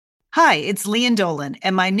Hi, it's Lian Dolan,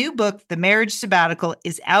 and my new book, The Marriage Sabbatical,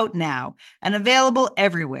 is out now and available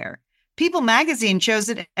everywhere. People magazine chose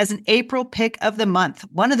it as an April pick of the month,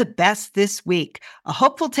 one of the best this week. A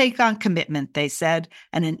hopeful take on commitment, they said,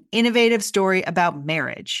 and an innovative story about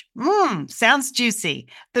marriage. Sounds juicy.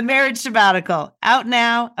 The Marriage Sabbatical, out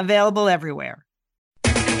now, available everywhere.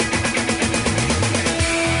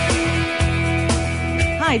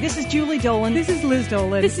 Hi, this is Julie Dolan. This is Liz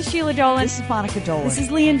Dolan. This is Sheila Dolan. This is Monica Dolan. This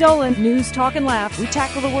is Lian Dolan. News, talk, and laughs. We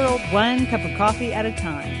tackle the world one cup of coffee at a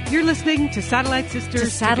time. You're listening to Satellite Sisters to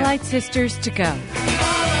Satellite Sisters to Go. I've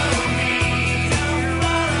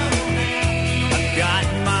got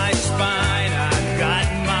my spine, I've got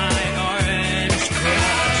my orange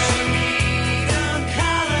crush. Don't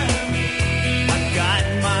color me. I've got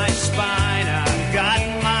my spine, I've got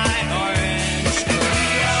my orange crush.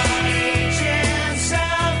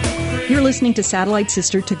 You're listening to Satellite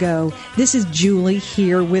Sister to Go. This is Julie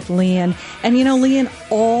here with Lian. And you know, Lian,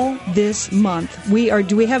 all this month,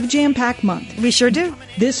 do we have a jam-packed month? We sure do.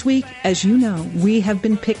 This week, as you know, we have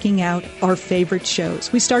been picking out our favorite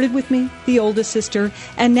shows. We started with me, the oldest sister,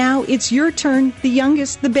 and now it's your turn, the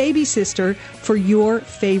youngest, the baby sister, for your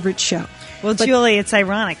favorite show. Well, Julie, it's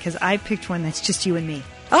ironic because I picked one that's just you and me.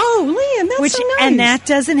 Oh, Lian, that's so nice. And that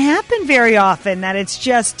doesn't happen very often, that it's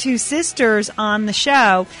just two sisters on the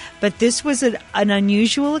show. But this was an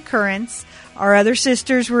unusual occurrence. Our other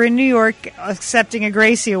sisters were in New York accepting a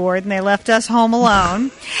Gracie Award, and they left us home alone.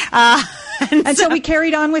 And so we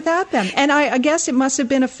carried on without them. And I guess it must have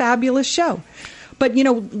been a fabulous show. But, you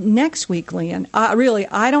know, next week, Lian, really,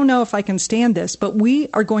 I don't know if I can stand this, but we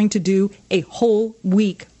are going to do a whole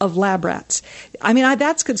week of Lab Rats. I mean,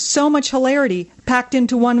 that's so much hilarity packed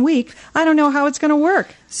into 1 week. I don't know how it's going to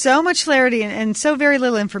work. So much hilarity and so very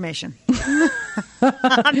little information on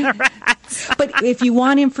the rats. But if you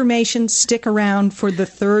want information, stick around for the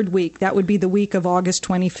third week. That would be the week of August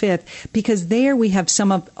 25th, because there we have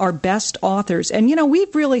some of our best authors. And, you know,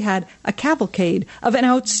 we've really had a cavalcade of an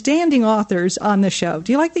outstanding authors on the show.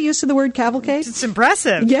 Do you like the use of the word cavalcade? It's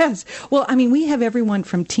impressive. Yes. Well, I mean, we have everyone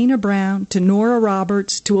from Tina Brown to Nora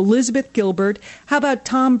Roberts to Elizabeth Gilbert. How about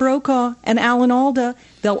Tom Brokaw and Alan Alda?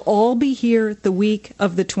 They'll all be here the week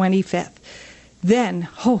of the 25th. Then,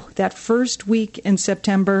 that first week in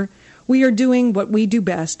September, we are doing what we do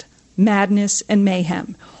best, Madness and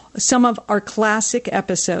Mayhem. Some of our classic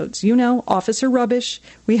episodes, you know, Officer Rubbish.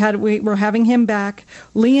 We're having him back.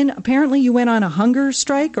 Lian, apparently you went on a hunger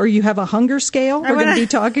strike, or you have a hunger scale. We're going to be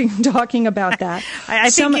talking about that. I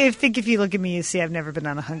think if you look at me, you see I've never been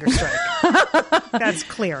on a hunger strike. That's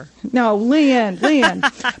clear. No, Lian.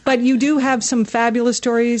 But you do have some fabulous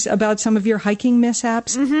stories about some of your hiking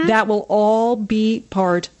mishaps. Mm-hmm. That will all be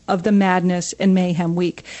part of the Madness and Mayhem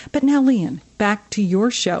week. But now, Lian, back to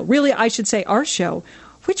your show. Really, I should say our show.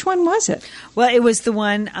 Which one was it? Well, it was the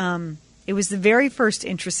one, it was the very first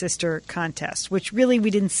Intra-Sister contest, which really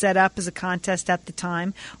we didn't set up as a contest at the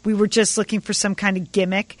time. We were just looking for some kind of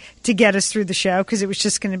gimmick to get us through the show because it was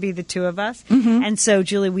just going to be the two of us. Mm-hmm. And so,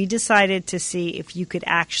 Julie, we decided to see if you could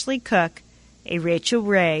actually cook a Rachel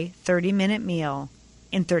Ray 30-minute meal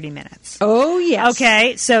in 30 minutes. Oh, yes.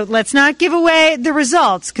 Okay, so let's not give away the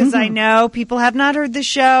results because I know people have not heard the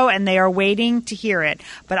show and they are waiting to hear it.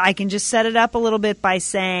 But I can just set it up a little bit by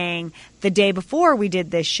saying the day before we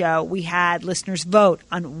did this show, we had listeners vote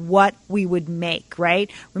on what we would make,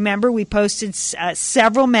 right? Remember, we posted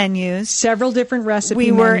several menus. Several different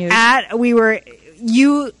recipe menus.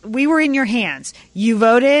 We were in your hands. You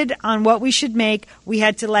voted on what we should make. We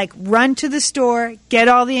had to run to the store, get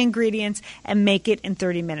all the ingredients, and make it in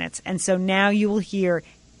 30 minutes. And so now you will hear,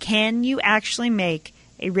 can you actually make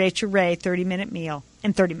a Rachel Ray 30-minute meal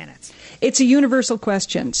in 30 minutes? It's a universal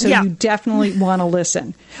question, so you definitely want to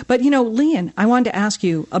listen. But, you know, Lian, I wanted to ask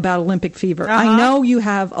you about Olympic fever. Uh-huh. I know you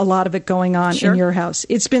have a lot of it going on in your house.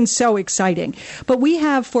 It's been so exciting. But we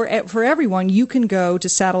have, for everyone, you can go to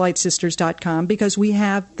SatelliteSisters.com because we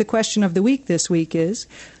have the question of the week this week is,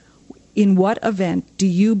 in what event do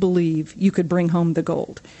you believe you could bring home the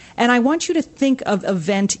gold? And I want you to think of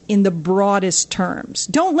event in the broadest terms.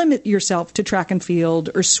 Don't limit yourself to track and field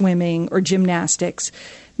or swimming or gymnastics.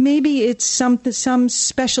 Maybe it's some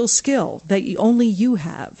special skill that only you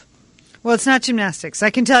have. Well, it's not gymnastics, I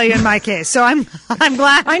can tell you in my case. So I'm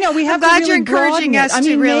glad. I know we have. I'm glad you're encouraging us. I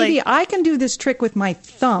mean, maybe I can do this trick with my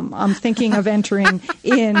thumb. I'm thinking of entering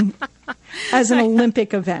in as an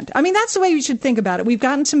Olympic event. I mean, that's the way you should think about it. We've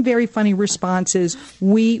gotten some very funny responses.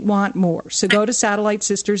 We want more. So go to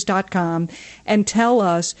SatelliteSisters.com and tell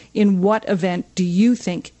us, in what event do you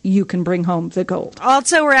think you can bring home the gold?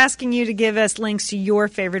 Also, we're asking you to give us links to your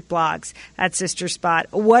favorite blogs at Sister Spot.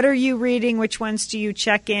 What are you reading? Which ones do you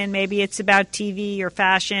check in? Maybe it's about TV or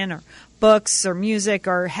fashion or books or music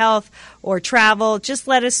or health or travel. Just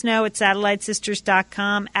let us know at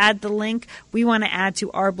SatelliteSisters.com. Add the link. We want to add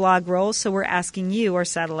to our blog roll, so we're asking you, our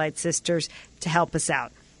Satellite Sisters, to help us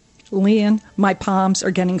out. Lian, my palms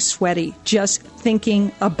are getting sweaty just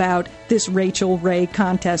thinking about this Rachel Ray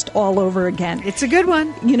contest all over again. It's a good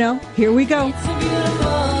one. You know, here we go. It's a beautiful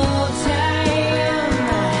time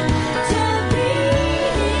to be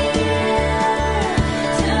here,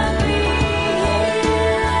 to be here,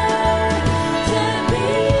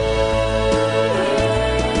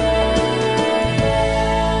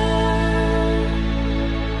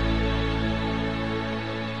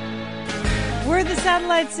 We're the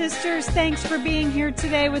Satellite Sisters. Thanks for being here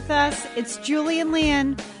today with us. It's Julie and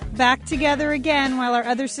Lian back together again while our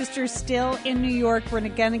other sister's still in New York. We're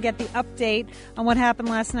going to get the update on what happened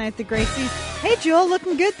last night at the Gracies. Hey, Jewel,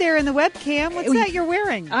 looking good there in the webcam. What's that you're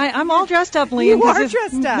wearing? I'm all dressed up, Lian. You are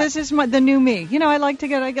dressed up. This is the new me. You know, I like to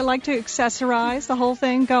accessorize the whole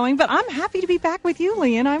thing going. But I'm happy to be back with you,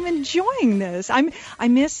 Lian. I'm enjoying this. I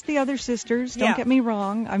miss the other sisters. Don't get me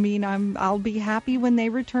wrong. I mean, I'll be happy when they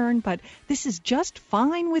return. But this is just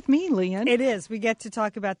fine with me, Lian. It is. We get to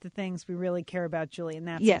talk about the things we really care about, Julie, and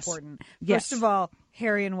that's important. Yes. First of all,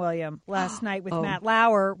 Harry and William last night with Matt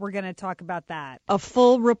Lauer. We're going to talk about that. A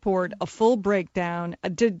full report, a full breakdown.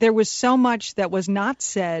 There was so much that was not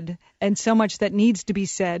said and so much that needs to be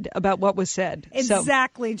said about what was said.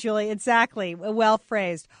 Exactly, Julie. Exactly. Well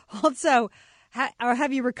phrased. Also,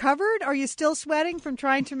 have you recovered? Are you still sweating from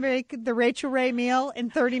trying to make the Rachel Ray meal in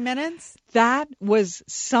 30 minutes? That was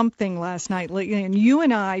something last night. And you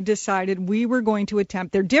and I decided we were going to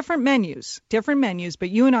attempt. They're different menus, but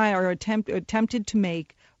you and I are attempted to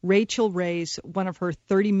make Rachel Ray's one of her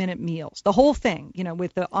 30-minute meals. The whole thing, you know,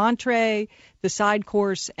 with the entree, the side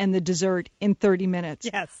course, and the dessert in 30 minutes.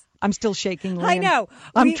 Yes. I'm still shaking, Lian. I know.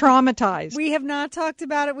 I'm traumatized. We have not talked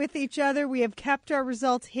about it with each other. We have kept our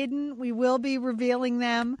results hidden. We will be revealing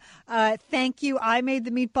them. Thank you. I made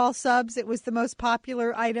the meatball subs. It was the most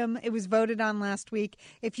popular item. It was voted on last week.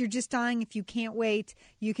 If you're just dying, if you can't wait,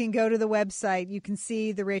 you can go to the website. You can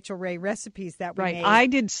see the Rachel Ray recipes that we made. I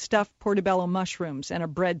did stuffed portobello mushrooms and a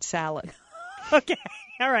bread salad. Okay.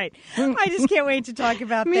 All right. I just can't wait to talk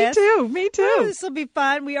about this. Me too. Oh, this will be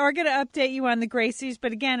fun. We are going to update you on the Gracies,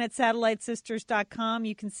 but again, at SatelliteSisters.com,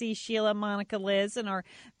 you can see Sheila, Monica, Liz, and our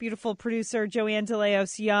beautiful producer, Joanne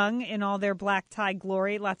DeLeos Young, in all their black tie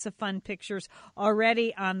glory. Lots of fun pictures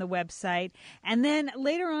already on the website. And then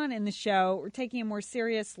later on in the show, we're taking a more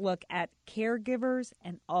serious look at caregivers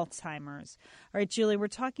and Alzheimer's. All right, Julie, we're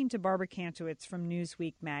talking to Barbara Kantowitz from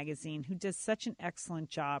Newsweek magazine, who does such an excellent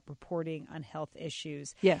job reporting on health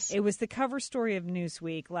issues. Yes. It was the cover story of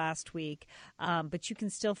Newsweek last week, but you can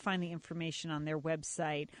still find the information on their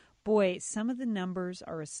website. Boy, some of the numbers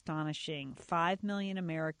are astonishing. 5 million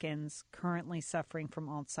Americans currently suffering from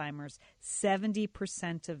Alzheimer's.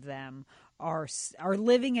 70% of them are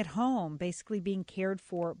living at home, basically being cared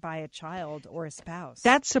for by a child or a spouse.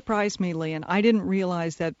 That surprised me, Lian. I didn't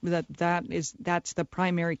realize that's the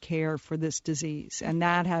primary care for this disease, and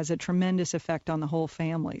that has a tremendous effect on the whole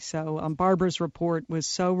family. So Barbara's report was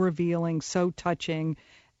so revealing, so touching,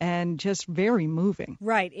 and just very moving.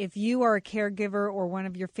 Right. If you are a caregiver or one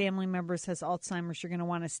of your family members has Alzheimer's, you're going to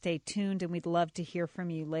want to stay tuned, and we'd love to hear from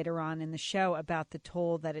you later on in the show about the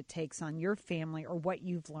toll that it takes on your family or what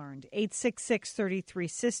you've learned.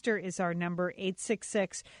 866-33-SISTER is our number,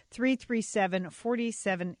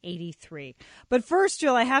 866-337-4783. But first,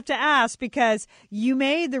 Jill, I have to ask, because you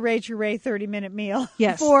made the Rachel Ray 30-minute meal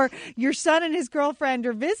for your son and his girlfriend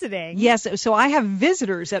are visiting. Yes. So I have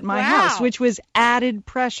visitors at my house, which was added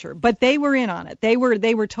pressure. But they were in on it. They were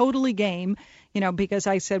totally game, because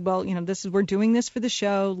I said, well, we're doing this for the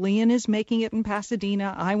show. Lian is making it in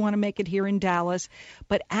Pasadena. I want to make it here in Dallas.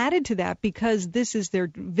 But added to that, because this is their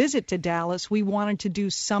visit to Dallas, we wanted to do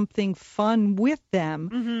something fun with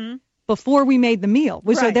them. Before we made the meal.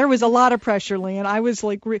 So there was a lot of pressure, Lian. I was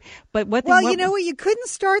like, but what? You know what? You couldn't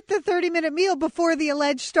start the 30-minute meal before the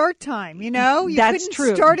alleged start time. You That's couldn't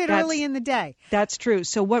true. Start it early in the day. That's true.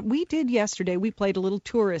 So what we did yesterday, we played a little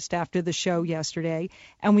tourist after the show yesterday,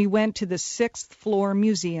 and we went to the 6th floor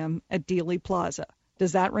museum at Dealey Plaza.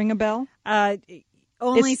 Does that ring a bell?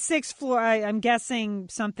 Only sixth floor. I'm guessing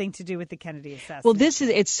something to do with the Kennedy assassination.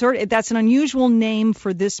 Well, that's an unusual name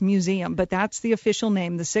for this museum, but that's the official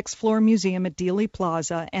name, the 6th floor museum at Dealey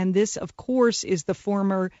Plaza. And this, of course, is the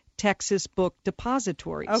former Texas Book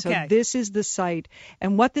Depository. Okay. So this is the site.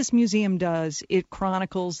 And what this museum does, it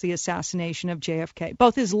chronicles the assassination of JFK,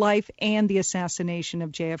 both his life and the assassination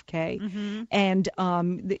of JFK. Mm-hmm. And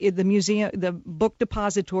the museum, the Book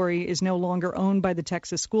Depository, is no longer owned by the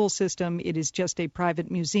Texas school system. It is just a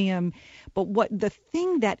private museum. But the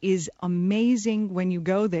thing that is amazing when you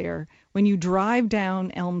go there, when you drive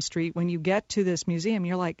down Elm Street, when you get to this museum,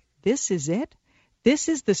 you're like, this is it? This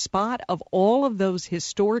is the spot of all of those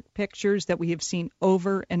historic pictures that we have seen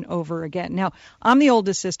over and over again. Now, I'm the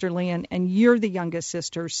oldest sister, Lian, and you're the youngest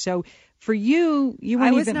sister. So for you,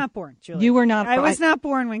 I was not born, Julie. You were not. I was not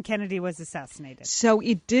born when Kennedy was assassinated. So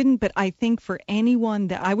it didn't, but I think for anyone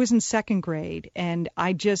that I was in 2nd grade, and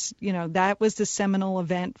I just, that was the seminal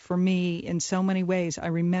event for me in so many ways. I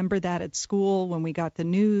remember that at school when we got the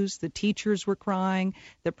news, the teachers were crying,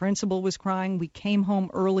 the principal was crying. We came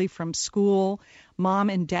home early from school.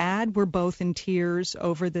 Mom and Dad were both in tears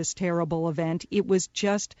over this terrible event. It was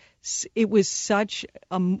such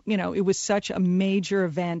a major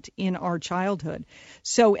event in our childhood.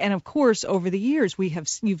 So, and of course, over the years,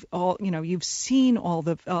 you've seen all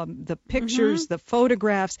the pictures, the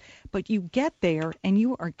photographs, but you get there and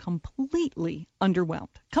you are completely underwhelmed.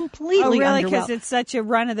 Completely underwhelmed. Oh, really? Because it's such a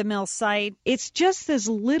run-of-the-mill site? It's just this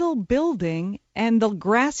little building and the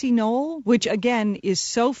grassy knoll, which again is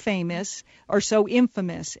so famous or so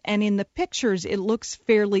infamous. And in the pictures, it looks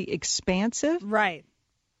fairly expansive. Right.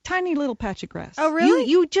 Tiny little patch of grass. Oh, really?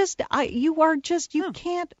 You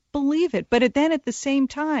can't believe it. But then at the same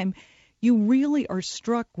time, you really are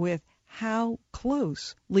struck with how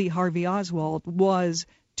close Lee Harvey Oswald was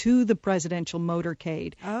to the presidential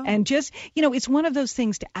motorcade. Oh. And just, it's one of those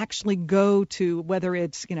things to actually go to, whether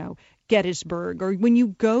it's, Gettysburg, or when you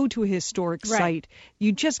go to a historic site,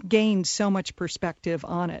 you just gain so much perspective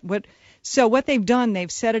on it. So what they've done,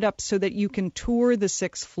 they've set it up so that you can tour the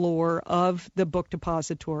 6th floor of the Book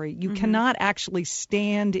Depository. You cannot actually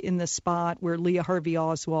stand in the spot where Lee Harvey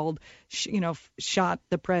Oswald, shot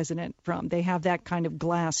the president from. They have that kind of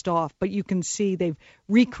glassed off, but you can see they've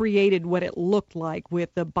recreated what it looked like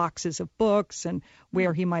with the boxes of books and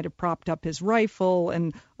where he might have propped up his rifle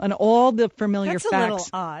and all the familiar facts. That's a little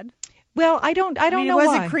odd. Well, I don't know why.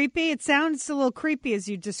 Was it creepy? It sounds a little creepy as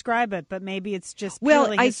you describe it, but maybe it's just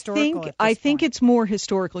purely historical. I think it's more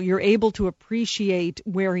historical. You're able to appreciate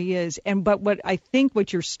where he is, but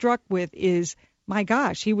what you're struck with is, my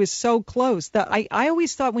gosh, he was so close. I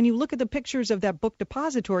always thought when you look at the pictures of that Book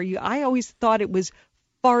Depository, I always thought it was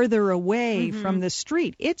farther away from the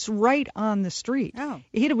street. It's right on the street. Oh.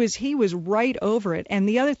 He was right over it. And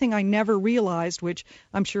the other thing I never realized, which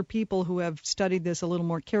I'm sure people who have studied this a little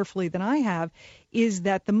more carefully than I have, is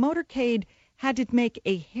that the motorcade had to make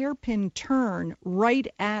a hairpin turn right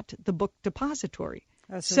at the Book Depository.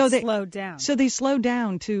 Oh, so they slowed down. So they slowed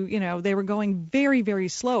down to, they were going very, very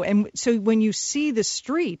slow. And so when you see the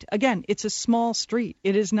street, again, it's a small street.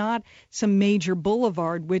 It is not some major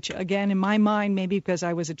boulevard, which, again, in my mind, maybe because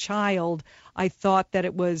I was a child, I thought that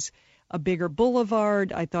it was a bigger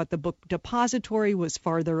boulevard. I thought the Book Depository was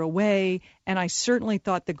farther away. And I certainly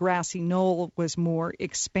thought the grassy knoll was more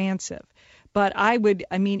expansive. But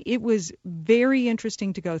it was very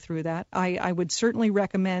interesting to go through that. I would certainly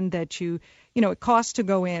recommend that it costs to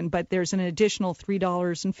go in, but there's an additional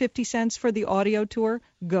 $3.50 for the audio tour.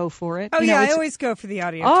 Go for it. Oh, I always go for the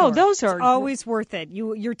audio tour. Oh, those are... It's always worth it.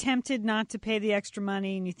 You're tempted not to pay the extra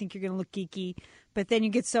money, and you think you're going to look geeky, but then you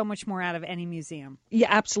get so much more out of any museum. Yeah,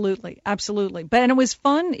 absolutely. Absolutely. And it was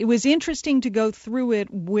fun. It was interesting to go through it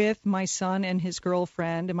with my son and his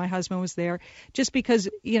girlfriend, and my husband was there, just because,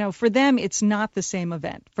 for them, it's not the same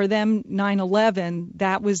event. For them, 9/11,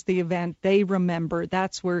 that was the event they remember.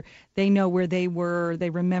 That's where they know where they were. They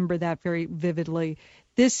remember that very vividly.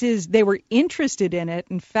 They were interested in it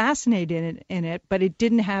and fascinated in it, but it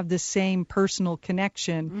didn't have the same personal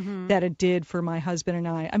connection that it did for my husband and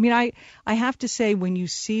I. I have to say, when you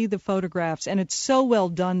see the photographs, and it's so well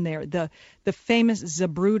done there, the famous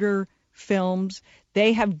Zapruder films,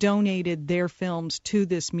 they have donated their films to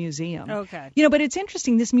this museum. Okay. But it's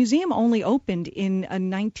interesting. This museum only opened in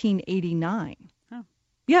 1989.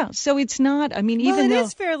 Yeah, so it's not, even though... it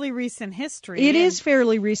is fairly recent history. It is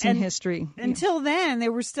fairly recent history. Until then,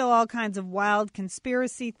 there were still all kinds of wild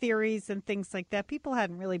conspiracy theories and things like that. People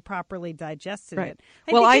hadn't really properly digested it.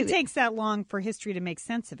 I think it takes that long for history to make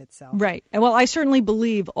sense of itself. Right. Well, I certainly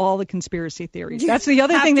believe all the conspiracy theories. That's the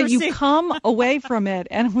other thing, that you come away from it,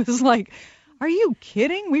 and it was like... Are you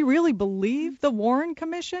kidding? We really believe the Warren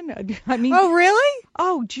Commission? I mean, oh, really?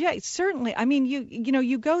 Oh, Jay, certainly. I mean,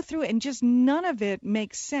 you go through it and just none of it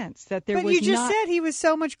makes sense. That there but was. But you just said he was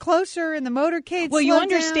so much closer and the motorcade. Well, you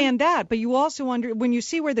understand that, but you also when you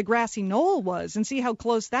see where the grassy knoll was and see how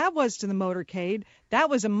close that was to the motorcade,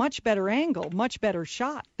 that was a much better angle, much better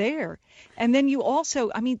shot there. And then you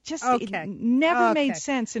also, I mean, just it never made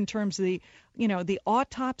sense in terms of the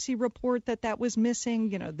autopsy report that was missing.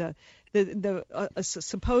 The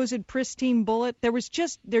supposed pristine bullet.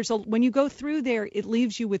 When you go through there, it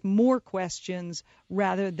leaves you with more questions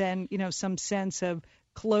rather than some sense of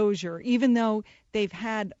closure. Even though they've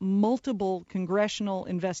had multiple congressional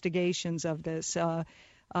investigations of this.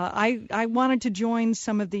 I wanted to join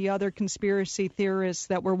some of the other conspiracy theorists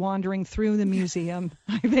that were wandering through the museum.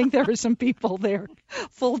 I think there were some people there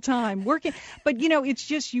full time working. But, it's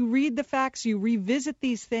just you read the facts, you revisit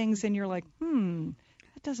these things, and you're like,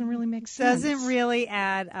 that doesn't really make sense. Doesn't really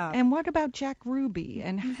add up. And what about Jack Ruby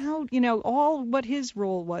and how, all what his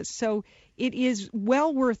role was. So it is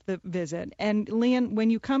well worth the visit. And, Lian,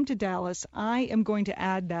 when you come to Dallas, I am going to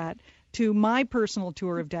add that to my personal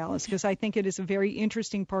tour of Dallas because I think it is a very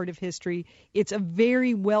interesting part of history. It's a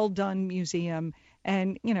very well done museum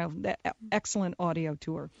and, the excellent audio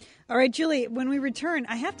tour. All right, Julie, when we return,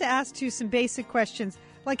 I have to ask you some basic questions.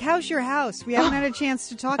 Like, how's your house? We haven't had a chance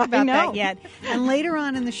to talk about that yet. And later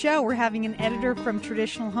on in the show, we're having an editor from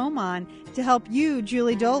Traditional Home on to help you,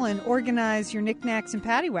 Julie Dolan, organize your knickknacks and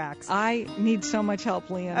paddywhacks. I need so much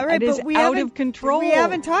help, Lian. All right, it is out of control. We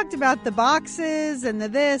haven't talked about the boxes and the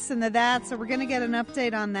this and the that, so we're going to get an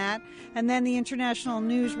update on that. And then the international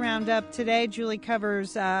news roundup today, Julie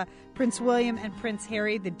covers Prince William and Prince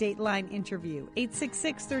Harry, the Dateline interview.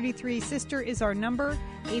 866-33-SISTER is our number,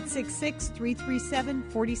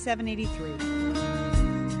 866-337-4783.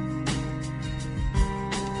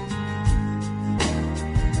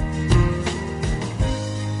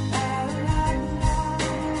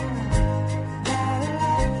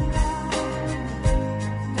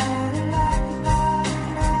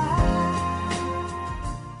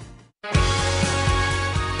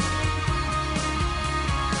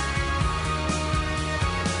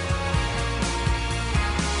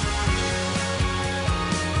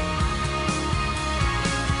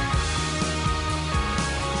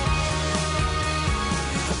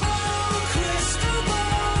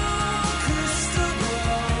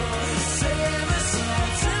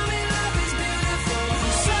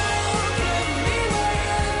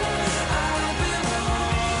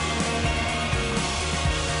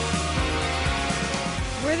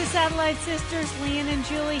 Satellite Sisters, Lian and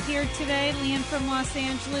Julie here today. Lian from Los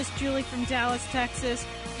Angeles, Julie from Dallas, Texas.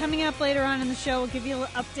 Coming up later on in the show, we'll give you an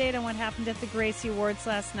update on what happened at the Gracie Awards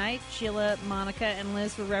last night. Sheila, Monica, and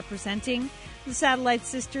Liz were representing the Satellite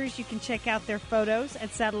Sisters. You can check out their photos at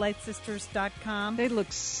satellitesisters.com. They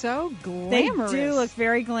look so glamorous. They do look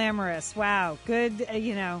very glamorous. Wow. Good,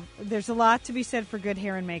 there's a lot to be said for good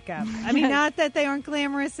hair and makeup. I mean, not that they aren't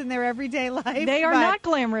glamorous in their everyday life. They are not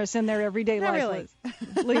glamorous in their everyday life. Really.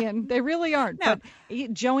 Lian, they really aren't. No. But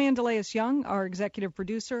Joanne DeLeus-Young, our executive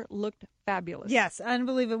producer, looked fabulous. Yes,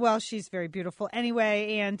 unbelievable. Well, she's very beautiful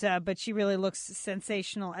anyway, and but she really looks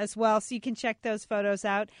sensational as well. So you can check those photos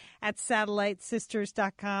out at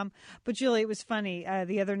satellitesisters.com. But Julie, it was funny.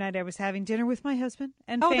 The other night I was having dinner with my husband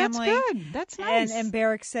and family. Oh, that's good. That's nice. And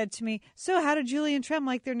Barrick said to me, "So how did Julie and Trem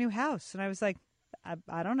like their new house?" And I was like,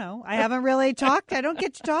 I don't know. I haven't really talked. I don't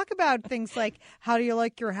get to talk about things like, how do you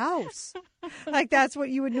like your house? Like that's what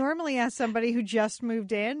you would normally ask somebody who just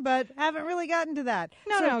moved in, but haven't really gotten to that.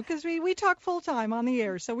 No, because we talk full time on the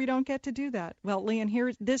air, so we don't get to do that. Well, Lian,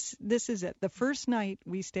 here, this is it. The first night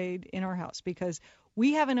we stayed in our house because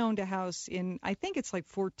we haven't owned a house in, I think it's like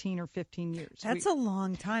 14 or 15 years. That's a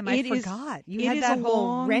long time. I forgot. You had is that a whole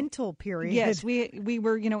long rental period. Yes, we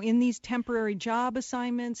were, in these temporary job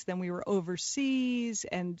assignments. Then we were overseas,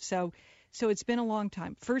 and so it's been a long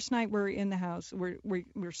time. First night we're in the house.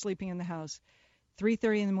 We're sleeping in the house.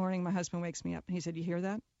 3:30 in the morning, my husband wakes me up, and he said, "You hear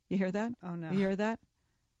that? You hear that? Oh no! You hear that?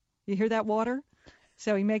 You hear that water?"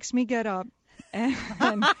 So he makes me get up. And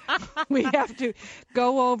we have to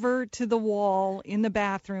go over to the wall in the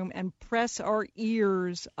bathroom and press our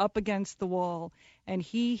ears up against the wall. And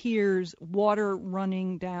he hears water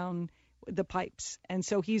running down the pipes. And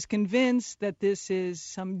so he's convinced that this is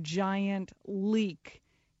some giant leak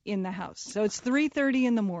in the house. So it's 3:30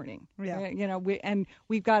 in the morning. Yeah.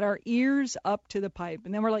 We've got our ears up to the pipe.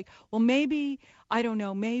 And then we're like, well, maybe, I don't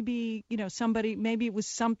know, maybe it was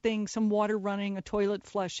something, some water running, a toilet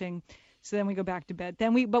flushing. So then we go back to bed.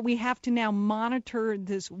 But we have to now monitor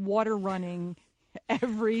this water running What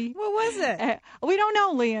was it? We don't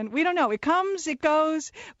know, Lian. We don't know. It comes, it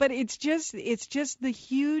goes, but it's just the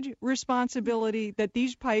huge responsibility that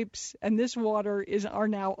these pipes and this water are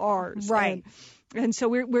now ours. Right. And so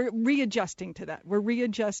we're readjusting to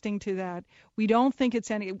that. We don't think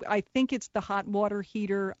it's I think it's the hot water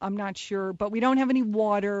heater. I'm not sure, but we don't have any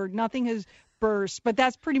water. Nothing has burst, but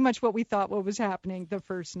that's pretty much what we thought what was happening the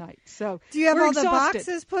first night. So do you have all exhausted. The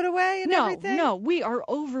boxes put away and everything? No, we are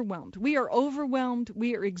overwhelmed. We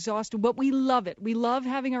are exhausted, but we love it. We love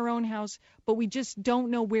having our own house, but we just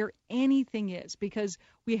don't know where anything is because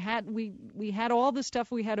we had all the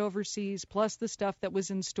stuff we had overseas plus the stuff that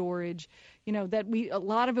was in storage, that a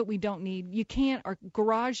lot of it we don't need. Our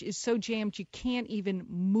garage is so jammed you can't even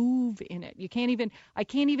move in it. I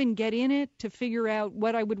can't even get in it to figure out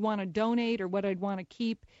what I would want to donate or what I'd want to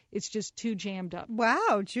keep. It's just too jammed up.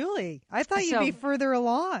 Wow, Julie, I thought you'd be further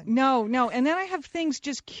along. No. And then I have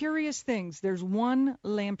just curious things. There's one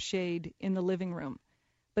lampshade in the living room,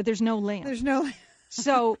 but there's no lamp.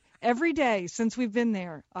 So every day since we've been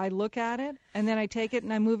there, I look at it, and then I take it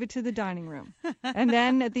and I move it to the dining room. And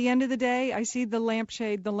then at the end of the day, I see the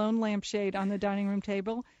lone lampshade on the dining room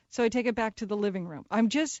table. So I take it back to the living room. I'm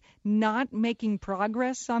just not making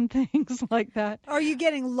progress on things like that. Are you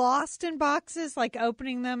getting lost in boxes, like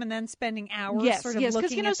opening them and then spending hours sort of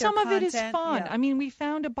looking at their some content? of it is fun. Yeah. I mean, we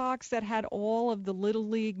found a box that had all of the Little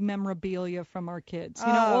League memorabilia from our kids.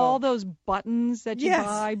 All those buttons that you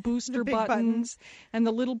buy, booster buttons, and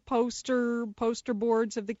the little poster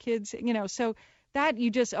boards of the kids, so that you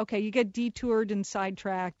get detoured and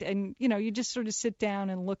sidetracked, and you just sort of sit down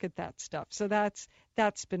and look at that stuff. So that's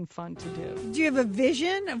been fun to do. Do you have a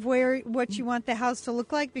vision of what you want the house to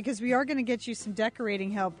look like? Because we are going to get you some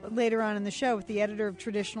decorating help later on in the show with the editor of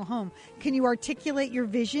Traditional Home. Can you articulate your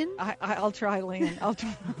vision? I'll try, Lian. I'll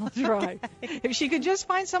try. If she could just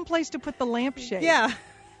find some place to put the lampshade. Yeah.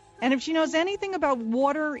 And if she knows anything about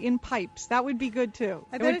water in pipes, that would be good too.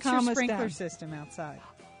 I bet it's your sprinkler system outside.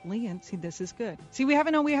 Lian, see, this is good. See, we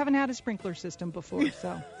haven't had a sprinkler system before,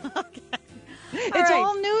 so. Okay. It's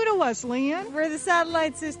all new to us, Lian. We're the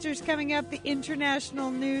Satellite Sisters. Coming up, the International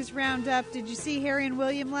News Roundup. Did you see Harry and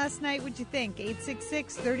William last night? What'd you think?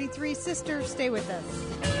 866-33-SISTER. Stay with us.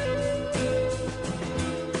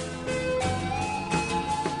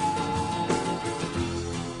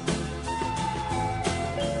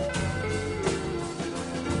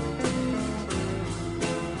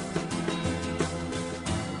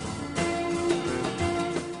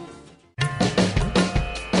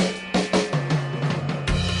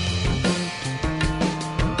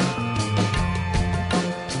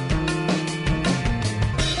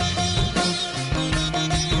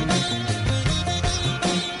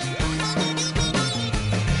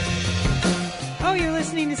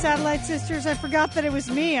 Satellite Sisters. I forgot that it was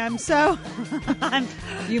me. You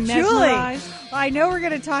mesmerized. Julie, I know we're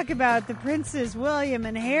going to talk about the Princes William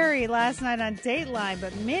and Harry last night on Dateline,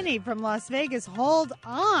 but Minnie from Las Vegas, hold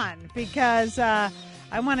on, because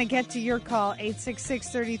I want to get to your call.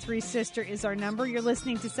 866-33-SISTER is our number. You're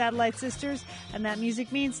listening to Satellite Sisters, and that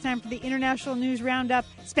music means time for the International News Roundup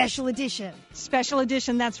Special Edition. Special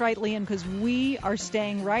edition, that's right, Lian, because we are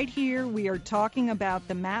staying right here. We are talking about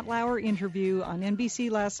the Matt Lauer interview on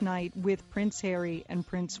NBC last night with Prince Harry and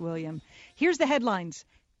Prince William. Here's the headlines.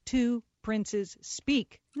 2 princes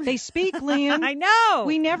speak. They speak, Lian. I know.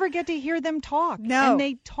 We never get to hear them talk. No. And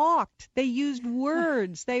they talked. They used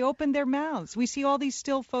words. They opened their mouths. We see all these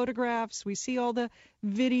still photographs. We see all the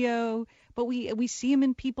video. But we see them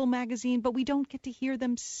in People magazine, but we don't get to hear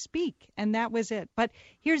them speak. And that was it. But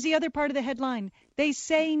here's the other part of the headline. They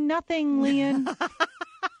say nothing, Lian.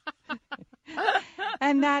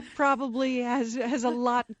 And that probably has a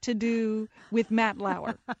lot to do with Matt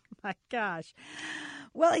Lauer. Oh, my gosh.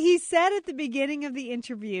 Well, he said at the beginning of the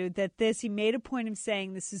interview that he made a point of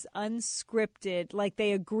saying this is unscripted, like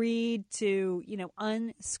they agreed to,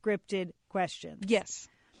 unscripted questions. Yes.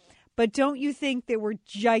 But don't you think there were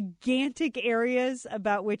gigantic areas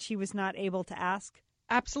about which he was not able to ask?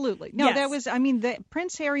 Absolutely. No, yes.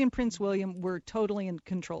 Prince Harry and Prince William were totally in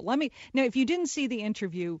control. Now, if you didn't see the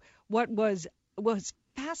interview, what was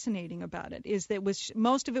fascinating about it is that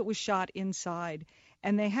most of it was shot inside,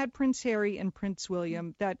 and they had Prince Harry and Prince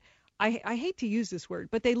William that I hate to use this word,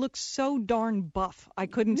 but they looked so darn buff. I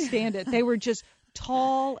couldn't stand it. They were just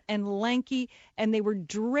tall and lanky, and they were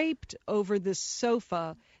draped over this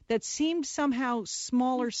sofa that seemed somehow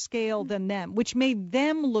smaller scale than them, which made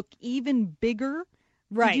them look even bigger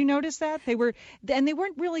Right. Did you notice that? They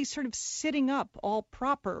weren't really sort of sitting up all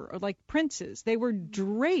proper or like princes. They were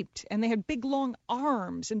draped, and they had big long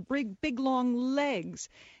arms and big long legs,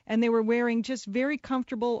 and they were wearing just very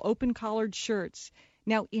comfortable open-collared shirts.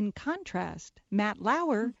 Now, in contrast, Matt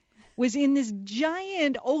Lauer was in this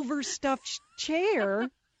giant overstuffed chair.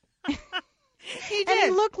 He did. And he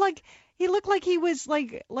looked like he was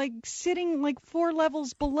like sitting like 4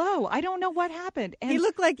 levels below. I don't know what happened. And he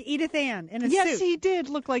looked like Edith Ann in a suit. yes, he did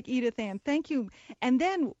look like Edith Ann. Thank you. And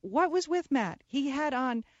then what was with Matt? He had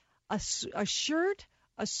on a shirt,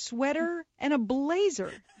 a sweater, and a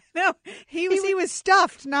blazer. No, he was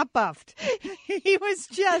stuffed, not buffed. It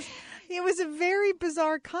was a very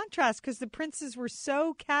bizarre contrast because the princes were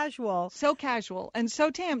so casual. So casual and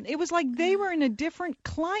so tame. It was like they were in a different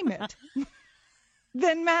climate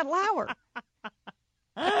than Matt Lauer.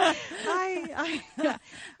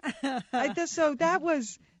 So that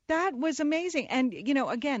was amazing. And,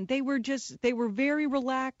 again, they were very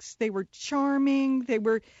relaxed. They were charming.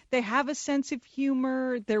 They have a sense of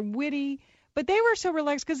humor. They're witty. But they were so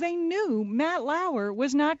relaxed because they knew Matt Lauer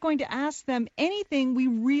was not going to ask them anything we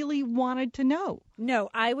really wanted to know. No,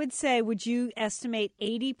 I would say, would you estimate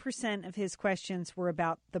 80% of his questions were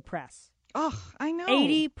about the press? Oh, I know.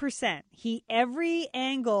 80%. Every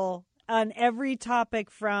angle on every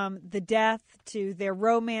topic, from the death to their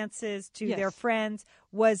romances to their friends,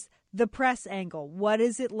 was the press angle. What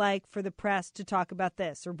is it like for the press to talk about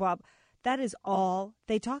this or Bob? That is all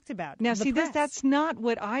they talked about. Now, see, that's not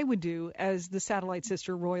what I would do as the Satellite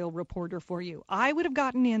Sister royal reporter for you. I would have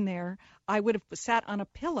gotten in there. I would have sat on a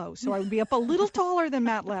pillow, so I would be up a little taller than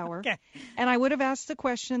Matt Lauer. Okay. And I would have asked the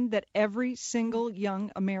question that every single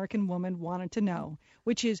young American woman wanted to know,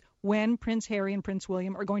 which is when Prince Harry and Prince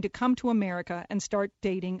William are going to come to America and start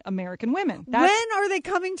dating American women. When are they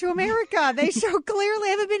coming to America? They so clearly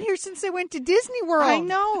haven't been here since they went to Disney World. I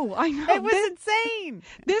know. It was insane.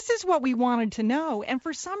 This is what we wanted to know. And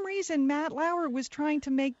for some reason, Matt Lauer was trying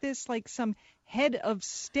to make this like some head of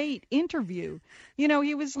state interview.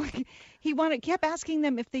 He was like, kept asking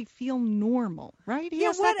them if they feel normal, right?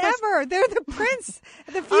 Yeah, whatever. They're the prince,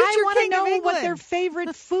 the future king of England. I want to know what their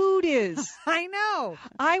favorite food is. I know.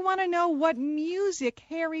 I want to know what music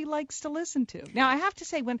Harry likes to listen to. Now, I have to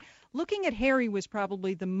say, when looking at Harry was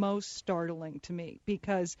probably the most startling to me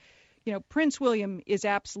because Prince William is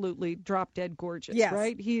absolutely drop-dead gorgeous,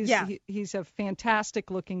 right? He's a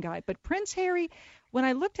fantastic-looking guy. But Prince Harry, when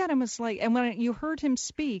I looked at him, it's like, and when you heard him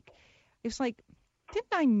speak, it's like,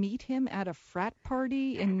 didn't I meet him at a frat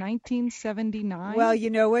party in 1979? Well, you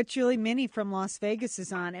know what, Julie? Minnie from Las Vegas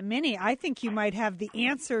is on. And Minnie, I think you might have the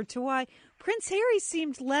answer to why Prince Harry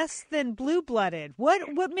seemed less than blue-blooded.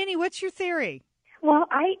 What, Minnie, what's your theory? Well,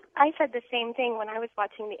 I said the same thing when I was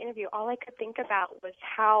watching the interview. All I could think about was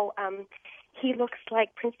how he looks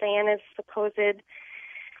like Princess Diana's supposed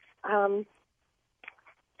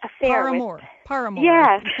affair. Paramour.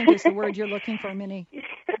 Yes. I think is the word you're looking for, Minnie.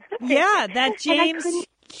 Yeah, that James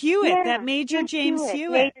Hewitt, that Major James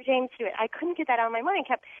Hewitt. Major James Hewitt. I couldn't get that out of my mind.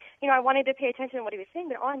 I wanted to pay attention to what he was saying,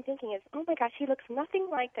 but all I'm thinking is, oh my gosh, he looks nothing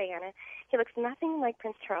like Diana. He looks nothing like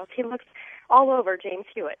Prince Charles. He looks all over James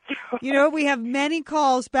Hewitt. We have many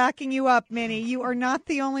calls backing you up, Minnie. You are not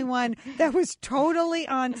the only one that was totally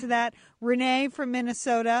onto that. Renee from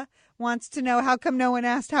Minnesota wants to know how come no one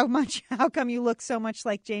asked how come you look so much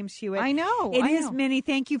like James Hewitt. I know. It is, Minnie.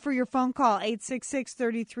 Thank you for your phone call,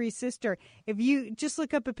 866-33-SISTER. If you just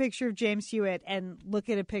look up a picture of James Hewitt and look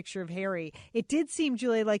at a picture of Harry, it did seem,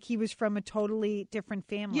 Julie, like he was from a totally different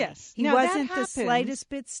family. Yes. He wasn't the slightest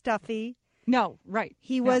bit stuffy. No, right.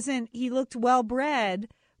 He wasn't. He looked well-bred.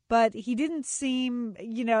 But he didn't seem,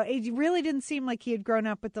 it really didn't seem like he had grown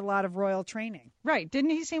up with a lot of royal training. Right. Didn't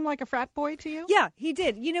he seem like a frat boy to you? Yeah, he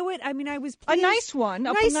did. You know what? I mean, I was pleased. A nice one.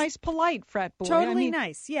 A nice, polite frat boy. Totally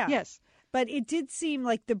nice, yeah. Yes. But it did seem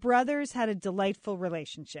like the brothers had a delightful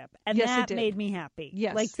relationship. And that made me happy.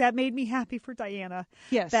 Yes. Like, that made me happy for Diana.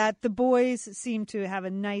 Yes. That the boys seemed to have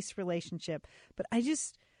a nice relationship. But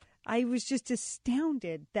I was just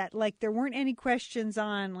astounded that, there weren't any questions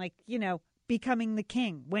on, becoming the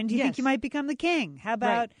king. When do you think you might become the king? How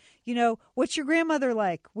about, what's your grandmother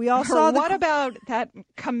like? We all saw what about that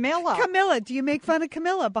Camilla? Camilla, do you make fun of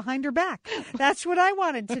Camilla behind her back? That's what I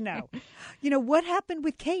wanted to know. What happened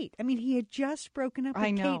with Kate? I mean, he had just broken up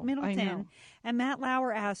with Kate Middleton. And Matt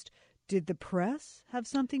Lauer asked, Did the press have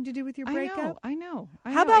something to do with your breakup? I know.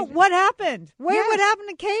 How about what happened? What happened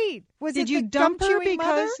to Kate? Did you dump her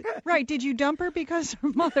because right? Did you dump her because her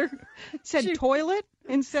mother said toilet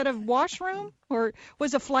instead of washroom, or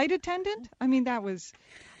was a flight attendant? I mean, that was,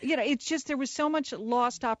 it's just there was so much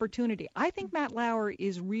lost opportunity. I think Matt Lauer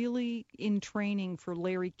is really in training for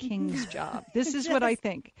Larry King's job. This is what I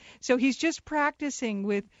think. So he's just practicing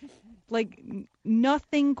with like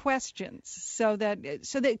nothing questions, so that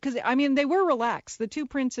because I mean they were relaxed. The two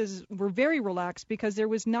princes were very relaxed because there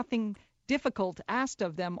was nothing difficult asked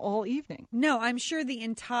of them all evening. No, I'm sure the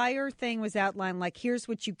entire thing was outlined like, here's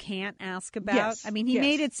what you can't ask about. Yes, I mean, he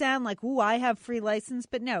made it sound like, ooh, I have free license,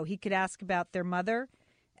 but no, he could ask about their mother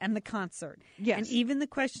and the concert. Yes. And even the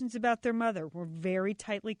questions about their mother were very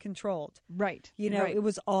tightly controlled. Right. It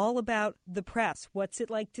was all about the press. What's it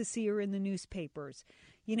like to see her in the newspapers?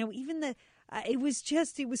 Even it was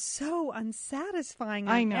so unsatisfying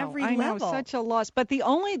on every level. I know, such a loss. But the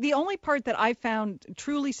only part that I found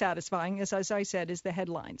truly satisfying is, as I said, is the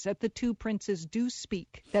headlines, that the two princes do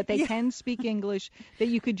speak, that they can speak English, that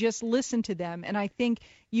you could just listen to them. And I think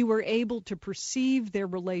you were able to perceive their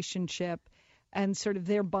relationship and sort of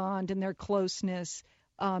their bond and their closeness,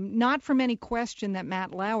 not from any question that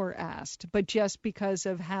Matt Lauer asked, but just because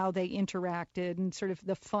of how they interacted and sort of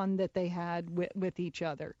the fun that they had with each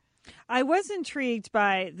other. I was intrigued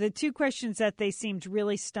by the two questions that they seemed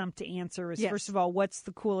really stumped to answer. First of all, what's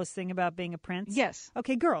the coolest thing about being a prince? Yes.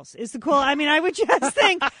 Okay, girls is the cool. I mean, I would just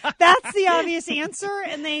think that's the obvious answer,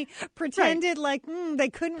 and they pretended like they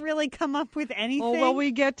couldn't really come up with anything. Oh, well,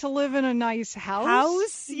 we get to live in a nice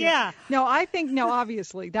house. Yeah. No,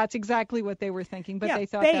 obviously, that's exactly what they were thinking, but they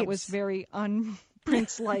thought that was very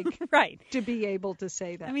Prince-like right. to be able to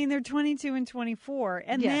say that. I mean, they're 22 and 24.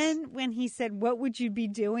 And then when he said, what would you be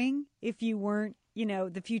doing if you weren't,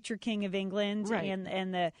 the future king of England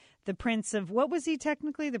and the prince of, what was he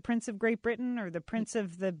technically? The prince of Great Britain or the prince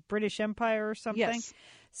of the British Empire or something? Yes.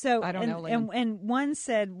 So, I don't know, Liam.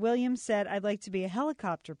 And William said, I'd like to be a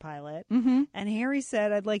helicopter pilot. Mm-hmm. And Harry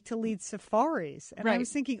said, I'd like to lead safaris. And right. I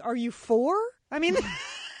was thinking, are you 4? I mean...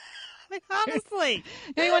 Honestly,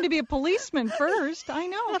 they want to be a policeman first. I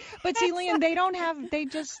know, but see, Liam, they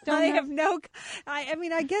have no. I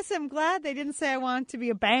mean, I guess I'm glad they didn't say I want to be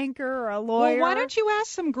a banker or a lawyer. Well, why don't you ask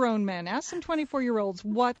some grown men, ask some 24-year-olds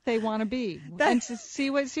what they want to be, and to see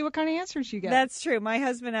what kind of answers you get. That's true. My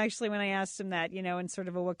husband actually, when I asked him that, in sort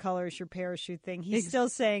of a what color is your parachute thing, he's still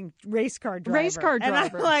saying race car driver. Race car driver.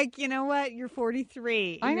 And I'm like, you know what? You're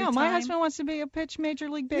 43. I know. My husband wants to be a pitch Major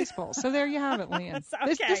League Baseball. So there you have it, Liam.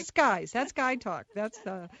 Okay. This is guys. That's guy talk. That's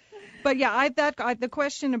the. But yeah, the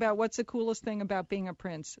question about what's the coolest thing about being a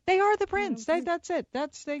prince? They are the prince. That's it.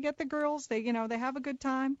 They get the girls. They have a good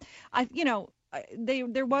time.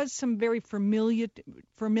 There was some very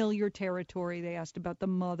familiar territory. They asked about the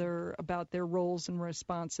mother, about their roles and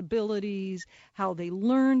responsibilities, how they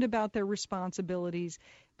learned about their responsibilities.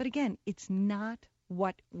 But again, it's not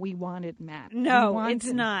what we wanted, Matt. No, it's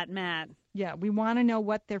not, Matt. Yeah, we want to know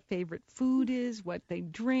what their favorite food is, what they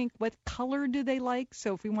drink, what color do they like.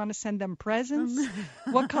 So if we want to send them presents,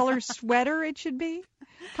 what color sweater it should be.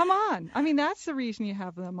 Come on. I mean, that's the reason you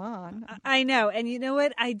have them on. I know. And you know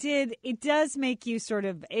what? It does make you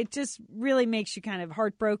it just really makes you kind of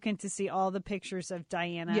heartbroken to see all the pictures of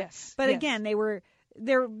Diana. Yes. But again,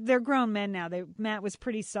 they're grown men now. Matt was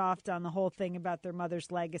pretty soft on the whole thing about their mother's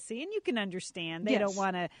legacy, and you can understand they don't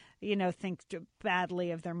want to, think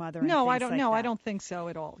badly of their mother. No, I don't. I don't think so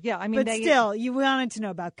at all. Yeah, I mean, but still, you wanted to know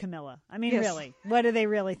about Camilla. I mean, yes. Really, what do they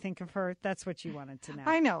really think of her? That's what you wanted to know.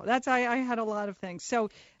 I know. I had a lot of things. So,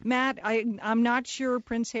 Matt, I'm not sure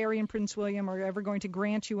Prince Harry and Prince William are ever going to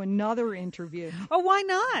grant you another interview. Oh, why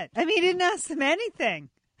not? I mean, he didn't ask them anything.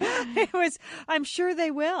 I'm sure they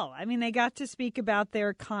will. I mean, they got to speak about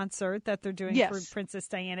their concert that they're doing for Princess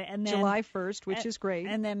Diana, and then July 1st, which is great.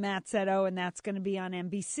 And then Matt said, "Oh, and that's going to be on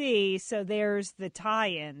NBC." So there's the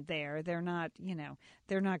tie-in there. They're not,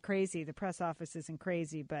 they're not crazy. The press office isn't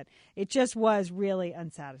crazy, but it just was really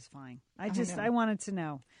unsatisfying. I wanted to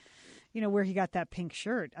know. Where he got that pink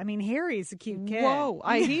shirt. I mean, Harry's a cute kid. Whoa.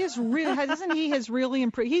 He is really, he has really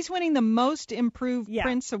improved. He's winning the most improved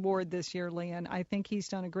Prince Award this year, Leanne. I think he's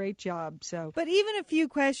done a great job. So, but even a few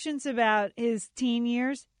questions about his teen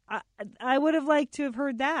years, I would have liked to have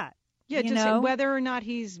heard that. Yeah, just whether or not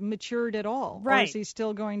he's matured at all. Right. Or is he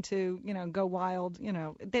still going to, go wild,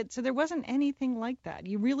 So there wasn't anything like that.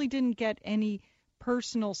 You really didn't get any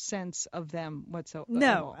personal sense of them whatsoever.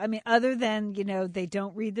 No, I mean, other than, they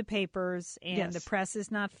don't read the papers and the press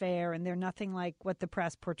is not fair and they're nothing like what the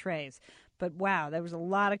press portrays. But wow, there was a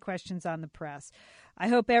lot of questions on the press. I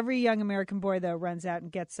hope every young American boy, though, runs out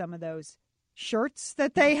and gets some of those shirts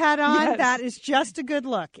that they had on. Yes. That is just a good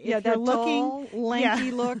look. Yeah, if that you're looking, tall, lanky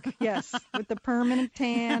look. Yes, with the permanent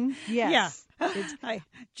tan. Yes. Yeah.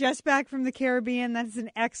 Just back from the Caribbean. That's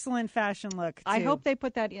an excellent fashion look, too. I hope they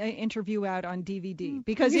put that interview out on DVD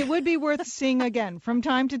because it would be worth seeing again from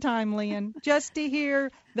time to time, Lian, just to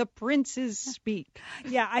hear the princes speak.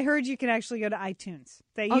 Yeah, I heard you can actually go to iTunes.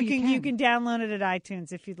 That you can download it at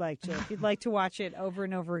iTunes if you'd like to. If you'd like to watch it over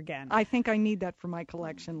and over again. I think I need that for my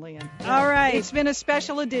collection, Lian. All right. It's been a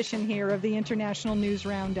special edition here of the International News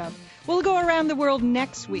Roundup. We'll go around the world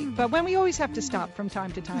next week, but when we always have to stop from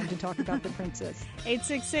time to time to talk about the princess.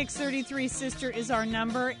 866-33-SISTER is our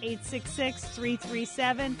number,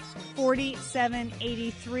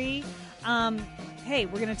 866-337-4783. Hey,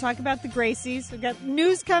 we're going to talk about the Gracies. We've got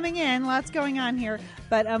news coming in, lots going on here,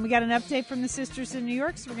 but we got an update from the sisters in New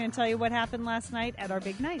York, so we're going to tell you what happened last night at our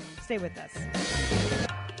big night. Stay with us.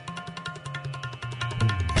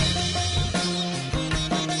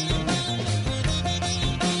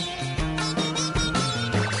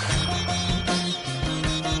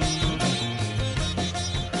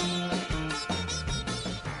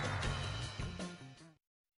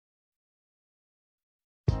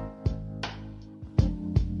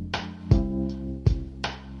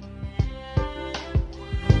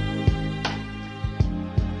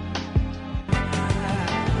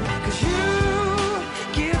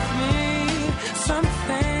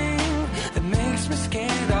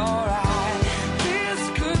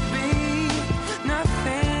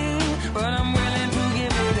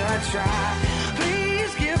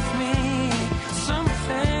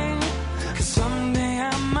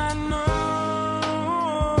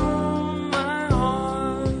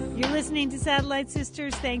 Satellite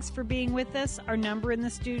Sisters, thanks for being with us. Our number in the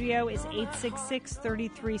studio is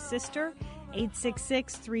 866-33-SISTER,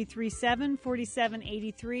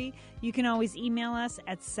 866-337-4783. You can always email us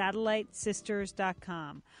at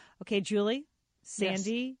satellitesisters.com. Okay, Julie,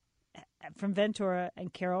 Sandy from Ventura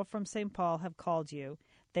and Carol from St. Paul have called you.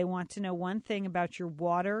 They want to know one thing about your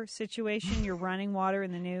water situation, your running water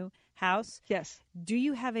in the new house. Yes. Do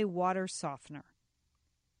you have a water softener?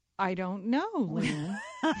 I don't know, Lynn.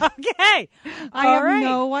 Okay. I have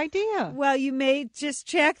no idea. Well, you may just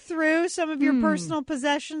check through some of your personal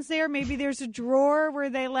possessions there. Maybe there's a drawer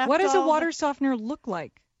where they left. What does a water softener look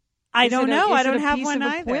like? I don't know. I don't have one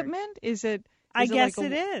either. Equipment? Is it? I guess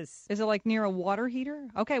it is. Is it like near a water heater?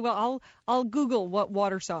 Okay, well, I'll Google what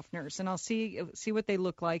water softeners and I'll see what they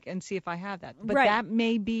look like and see if I have that. But that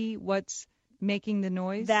may be what's making the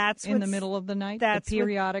noise in the middle of the night, the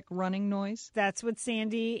periodic running noise. That's what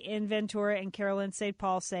Sandy in Ventura and Carol in St.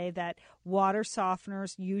 Paul say, that water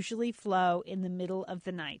softeners usually flow in the middle of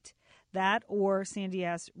the night. That, or Sandy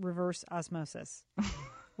has reverse osmosis.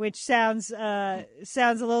 Which sounds a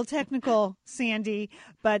little technical, Sandy,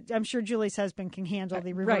 but I'm sure Julie's husband can handle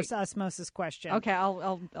the reverse osmosis question. Okay,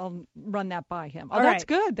 I'll run that by him. Oh, that's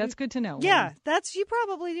good. That's good to know. Yeah, you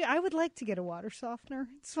probably do. I would like to get a water softener.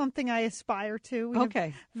 It's something I aspire to. We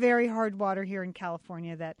have very hard water here in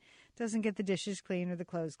California that doesn't get the dishes clean or the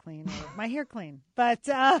clothes clean or my hair clean. But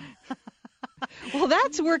well,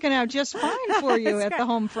 that's working out just fine for you at the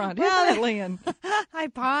home front, isn't it, Lian? I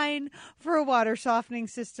pine for a water softening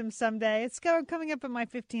system someday. It's coming up on my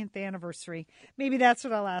 15th anniversary. Maybe that's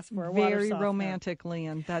what I'll ask for. Very romantic,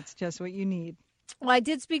 Lian. That's just what you need. Well, I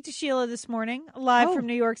did speak to Sheila this morning, live from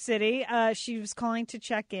New York City. She was calling to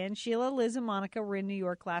check in. Sheila, Liz, and Monica were in New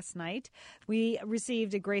York last night. We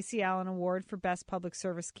received a Gracie Allen Award for Best Public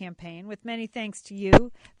Service Campaign, with many thanks to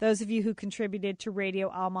you, those of you who contributed to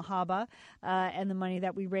Radio Al-Mahaba, and the money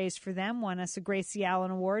that we raised for them won us a Gracie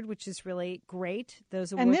Allen Award, which is really great.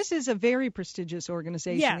 Those awards. And this is a very prestigious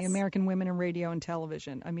organization, the American Women in Radio and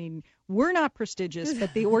Television. I mean, we're not prestigious,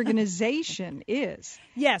 but the organization is.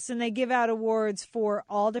 Yes, and they give out awards for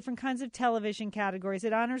all different kinds of television categories.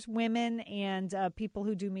 It honors women and people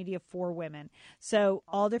who do media for women. So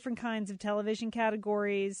all different kinds of television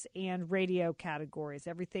categories and radio categories,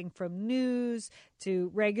 everything from news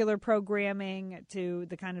to regular programming to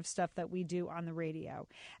the kind of stuff that we do on the radio.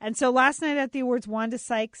 And so last night at the awards, Wanda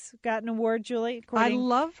Sykes got an award, Julie. I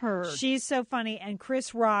love her. She's so funny. And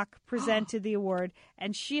Chris Rock presented the award.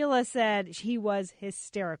 And Sheila said he was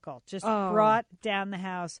hysterical. Just brought down the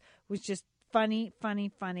house. Was just funny.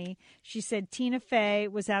 She said Tina Fey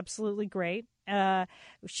was absolutely great.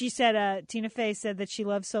 She said, Tina Fey said that she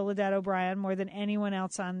loves Soledad O'Brien more than anyone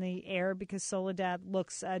else on the air because Soledad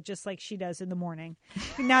looks just like she does in the morning.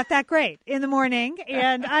 Not that great in the morning.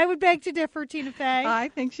 And I would beg to differ, Tina Fey. I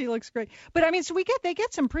think she looks great. But I mean, so they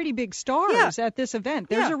get some pretty big stars at this event.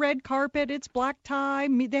 There's a red carpet. It's black tie.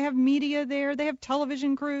 They have media there. They have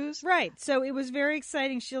television crews. Right. So it was very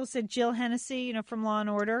exciting. Sheila said Jill Hennessy, from Law and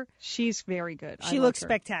Order. She's very good. She looks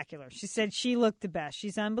spectacular. She said she looked the best.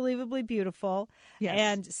 She's unbelievably beautiful. Yes.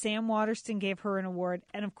 And Sam Waterston gave her an award.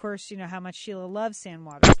 And, of course, you know how much Sheila loves Sam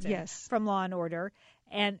Waterston from Law and Order.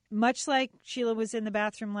 And much like Sheila was in the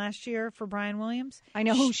bathroom last year for Brian Williams. I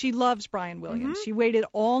know she loves Brian Williams. She waited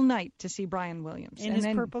all night to see Brian Williams. In his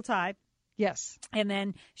purple tie. Yes. And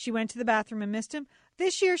then she went to the bathroom and missed him.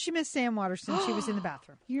 This year she missed Sam Waterston. She was in the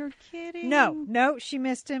bathroom. You're kidding. No, she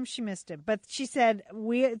missed him. But she said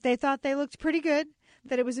they thought they looked pretty good.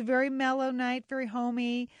 That it was a very mellow night, very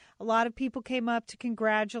homey. A lot of people came up to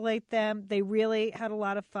congratulate them. They really had a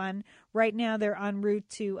lot of fun. Right now, they're en route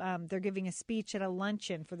to, they're giving a speech at a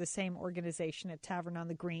luncheon for the same organization at Tavern on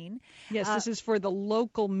the Green. Yes, this is for the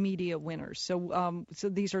local media winners. So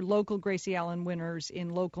these are local Gracie Allen winners in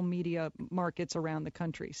local media markets around the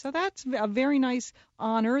country. So that's a very nice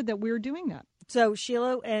honor that we're doing that. So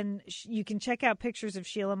Sheila, and you can check out pictures of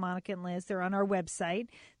Sheila, Monica, and Liz. They're on our website.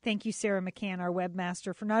 Thank you, Sarah McCann, our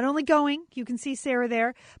webmaster, for not only going, you can see Sarah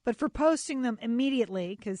there, but for posting them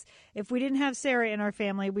immediately, because if we didn't have Sarah in our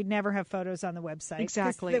family, we'd never have photos on the website.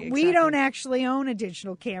 Exactly. We don't actually own a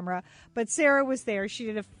digital camera, but Sarah was there. She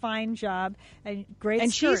did a fine job and great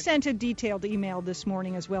And skirt. she sent a detailed email this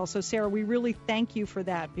morning as well. So, Sarah, we really thank you for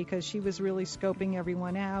that because she was really scoping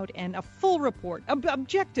everyone out and a full report,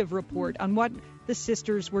 objective report on what the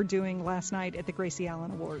sisters were doing last night at the Gracie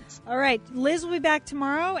Allen Awards. All right. Liz will be back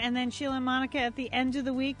tomorrow, and then Sheila and Monica at the end of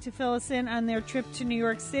the week to fill us in on their trip to New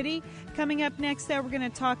York City. Coming up next, though, we're going to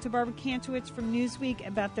talk to Barbara Kantowitz from Newsweek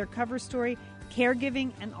about their cover story,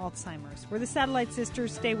 Caregiving and Alzheimer's. We're the Satellite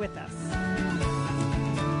Sisters. Stay with us.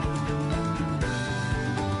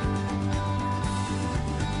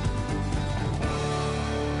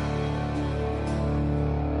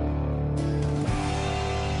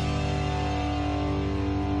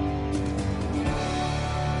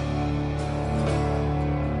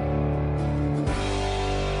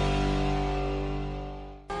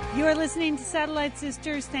 You're listening to Satellite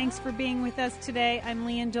Sisters. Thanks for being with us today. I'm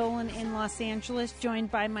Leanne Dolan in Los Angeles,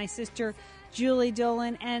 joined by my sister, Julie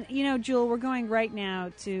Dolan. And, Jewel, we're going right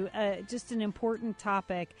now to just an important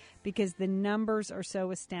topic because the numbers are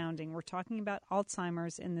so astounding. We're talking about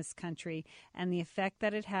Alzheimer's in this country and the effect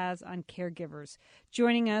that it has on caregivers.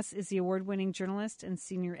 Joining us is the award-winning journalist and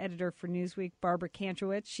senior editor for Newsweek, Barbara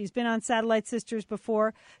Kantowitz. She's been on Satellite Sisters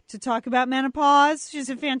before to talk about menopause.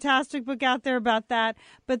 She's a fantastic book out there about that.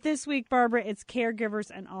 But this week, Barbara, it's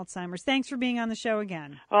caregivers and Alzheimer's. Thanks for being on the show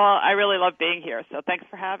again. Well, I really love being here, so thanks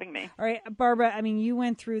for having me. All right, Barbara, you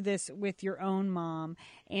went through this with your own mom,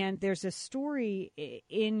 and there's a story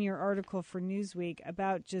in your article for Newsweek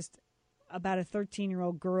about a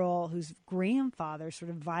 13-year-old girl whose grandfather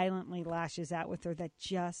sort of violently lashes out with her. That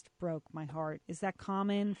just broke my heart. Is that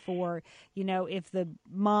common for, if the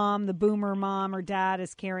boomer mom or dad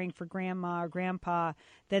is caring for grandma or grandpa,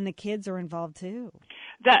 then the kids are involved too?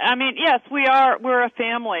 Yes, we're a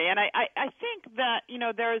family. And I think that,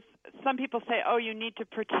 there's some people say, you need to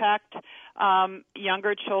protect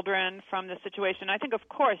younger children from the situation. I think, of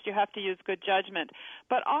course, you have to use good judgment.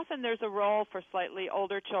 But often there's a role for slightly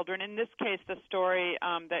older children. In this case, the story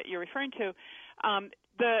that you're referring to,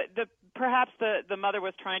 perhaps the mother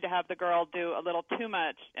was trying to have the girl do a little too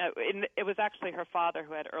much. It was actually her father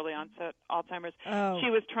who had early onset Alzheimer's. Oh. She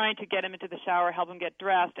was trying to get him into the shower, help him get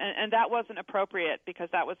dressed, and that wasn't appropriate because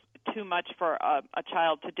that was too much for a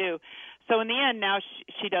child to do. So in the end, now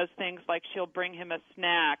she does things like she'll bring him a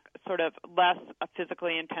snack, sort of less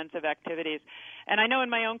physically intensive activities. And I know in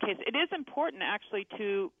my own case, it is important actually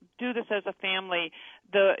to do this as a family.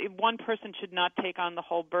 The one person should not take on the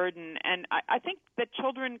whole burden. And I think that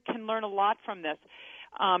children can learn a lot from this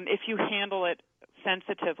if you handle it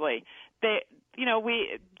sensitively.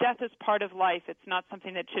 Death is part of life. It's not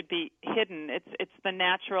something that should be hidden. It's the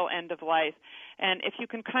natural end of life. And if you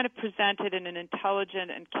can kind of present it in an intelligent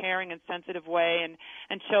and caring and sensitive way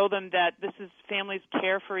and show them that this is families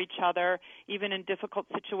care for each other, even in difficult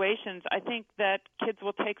situations, I think that kids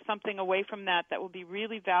will take something away from that will be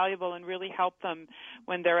really valuable and really help them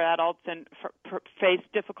when they're adults and face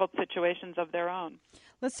difficult situations of their own.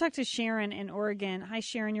 Let's talk to Sharon in Oregon. Hi,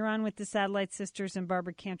 Sharon. You're on with the Satellite Sisters and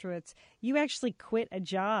Barbara Kantowitz. You actually quit a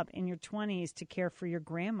job in your 20s to care for your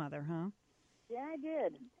grandmother, huh? Yeah, I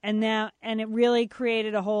did. And it really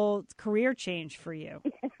created a whole career change for you.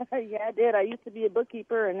 Yeah, I did. I used to be a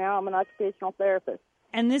bookkeeper, and now I'm an occupational therapist.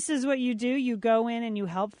 And this is what you do? You go in and you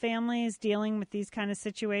help families dealing with these kind of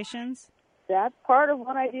situations? That's part of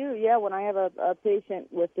what I do, yeah. When I have a patient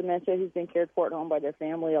with dementia who's been cared for at home by their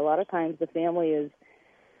family, a lot of times the family is,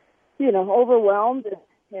 overwhelmed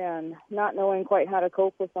and not knowing quite how to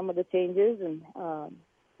cope with some of the changes.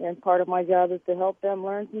 And part of my job is to help them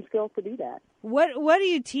learn some skills to do that. What do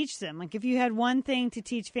you teach them? Like, if you had one thing to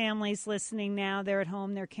teach families listening now, they're at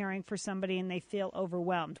home, they're caring for somebody, and they feel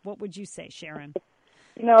overwhelmed, what would you say, Sharon?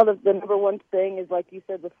 The number one thing is, like you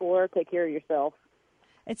said before, take care of yourself.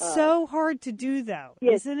 It's so hard to do, though,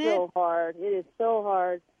 isn't it? It's so hard. It is so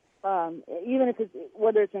hard. Even if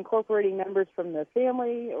whether it's incorporating members from the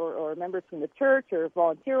family or members from the church or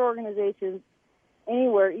volunteer organizations,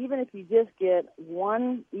 anywhere, even if you just get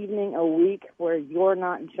one evening a week where you're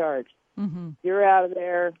not in charge. Mm-hmm. You're out of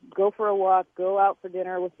there, go for a walk, go out for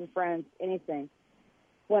dinner with some friends, anything.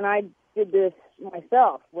 When I did this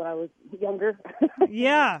myself when I was younger,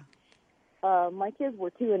 yeah, my kids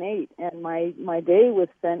were 2 and 8, and my day was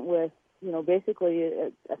spent with, basically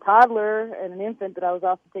a toddler and an infant that I was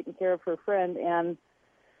also taking care of, her friend, and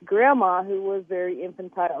grandma, who was very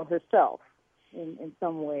infantile herself in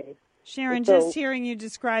some ways. Sharon, just hearing you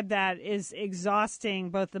describe that is exhausting,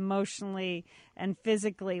 both emotionally and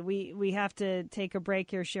physically. We have to take a break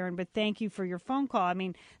here, Sharon, but thank you for your phone call. I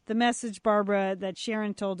mean, the message, Barbara, that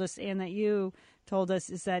Sharon told us and that you told us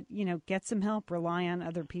is that, get some help, rely on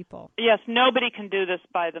other people. Yes, nobody can do this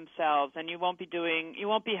by themselves, and you won't be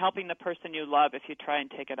helping the person you love if you try and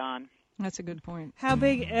take it on. That's a good point. How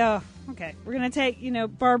big? Okay. We're going to take,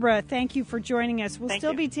 Barbara, thank you for joining us. We'll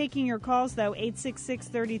still be taking your calls, though.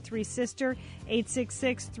 866-33-SISTER,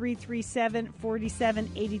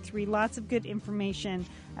 866-337-4783. Lots of good information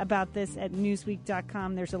about this at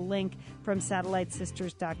Newsweek.com. There's a link from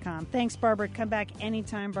SatelliteSisters.com. Thanks, Barbara. Come back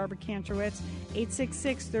anytime, Barbara Kantrowitz.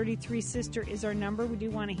 866-33-SISTER is our number. We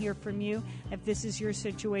do want to hear from you. If this is your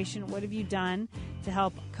situation, what have you done to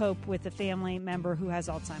help cope with a family member who has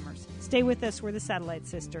Alzheimer's? Stay with us. We're the Satellite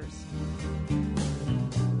Sisters.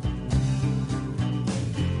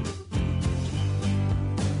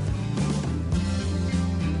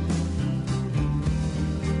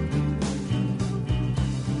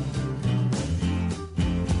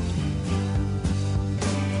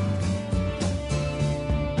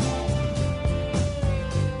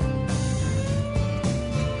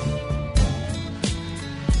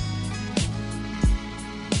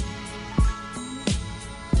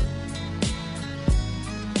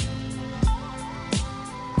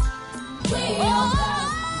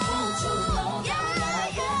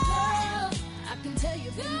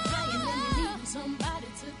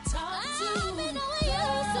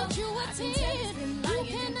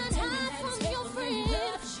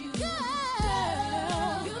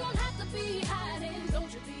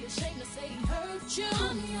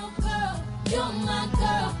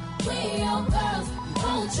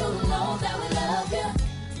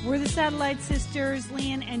 We're the Satellite Sisters,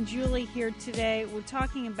 Leanne and Julie here today. We're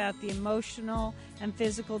talking about the emotional and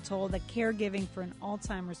physical toll that caregiving for an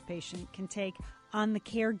Alzheimer's patient can take on the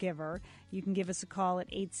caregiver. You can give us a call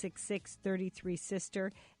at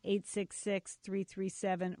 866-33-SISTER,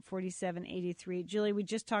 866-337-4783. Julie, we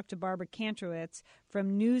just talked to Barbara Kantrowitz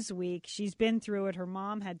from Newsweek. She's been through it. Her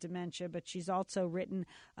mom had dementia, but she's also written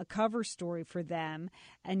a cover story for them,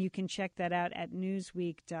 and you can check that out at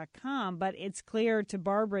Newsweek.com. But it's clear to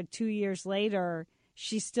Barbara 2 years later,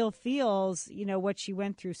 she still feels, what she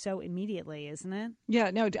went through so immediately, isn't it? Yeah,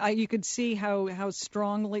 no, you could see how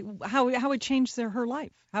strongly, how it changed her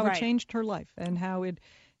life, how it changed her life, and how it,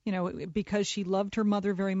 because she loved her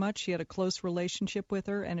mother very much, she had a close relationship with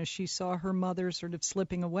her, and as she saw her mother sort of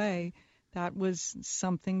slipping away, that was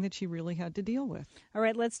something that she really had to deal with. All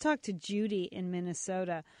right, let's talk to Judy in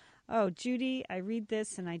Minnesota. Oh, Judy, I read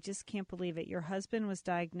this and I just can't believe it. Your husband was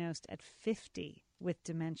diagnosed at 50 with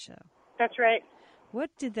dementia. That's right. What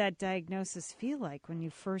did that diagnosis feel like when you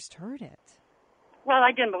first heard it? Well,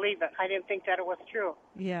 I didn't believe it. I didn't think that it was true.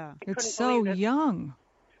 Yeah. It's so young.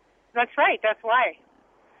 That's right. That's why.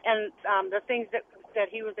 And the things that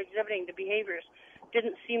he was exhibiting, the behaviors,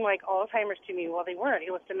 didn't seem like Alzheimer's to me. Well, they weren't.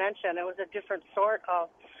 It was dementia, and it was a different sort of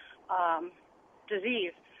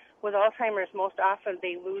disease. With Alzheimer's, most often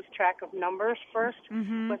they lose track of numbers first.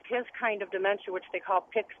 Mm-hmm. With his kind of dementia, which they call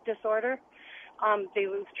Pick's disorder, they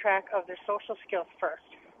lose track of their social skills first.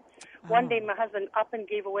 One day, my husband up and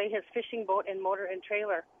gave away his fishing boat and motor and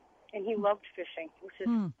trailer, and he loved fishing. It was his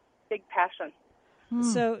big passion.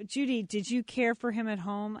 So, Judy, did you care for him at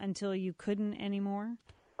home until you couldn't anymore?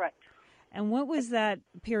 Right. And what was that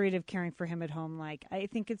period of caring for him at home like? I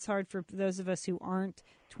think it's hard for those of us who aren't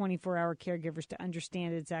 24-hour caregivers to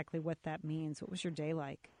understand exactly what that means. What was your day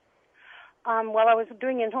like? Well, I was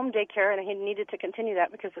doing in-home daycare, and I needed to continue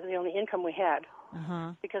that because it was the only income we had.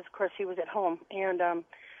 Because, of course, he was at home. And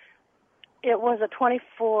it was a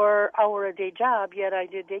 24-hour-a-day job, yet I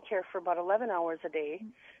did daycare for about 11 hours a day.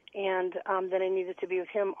 And then I needed to be with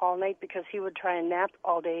him all night because he would try and nap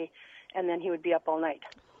all day, and then he would be up all night.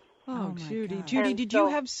 Oh, Judy. Judy, did you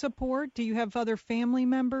have support? Do you have other family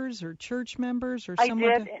members or church members or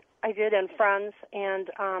someone? I did, and friends, and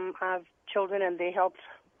I have children, and they helped.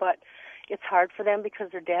 But it's hard for them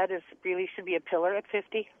because their dad really should be a pillar at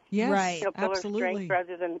 50. Yes, right. Pillar absolutely. Strength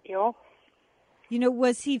rather than,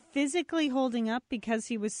 was he physically holding up because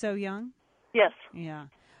he was so young? Yes. Yeah.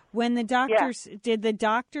 When the doctors, did the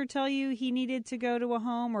doctor tell you he needed to go to a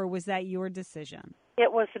home, or was that your decision?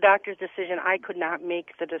 It was the doctor's decision. I could not make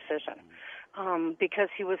the decision because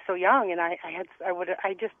he was so young, and I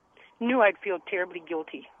just knew I'd feel terribly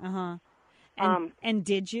guilty. And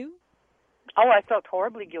did you? Oh, I felt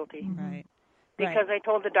horribly guilty. Right. Because I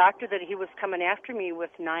told the doctor that he was coming after me with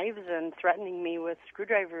knives and threatening me with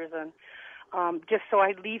screwdrivers, and just so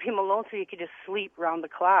I'd leave him alone so he could just sleep round the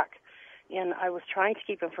clock. And I was trying to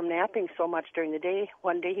keep him from napping so much during the day.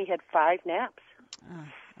 One day he had 5 naps.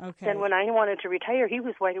 Okay. Then when I wanted to retire, he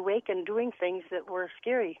was wide awake and doing things that were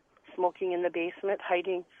scary. Smoking in the basement,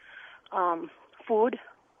 hiding food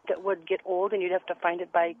that would get old and you'd have to find it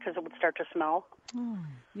because it would start to smell.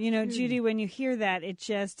 Judy, when you hear that, it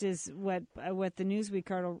just is what the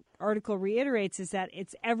Newsweek article reiterates is that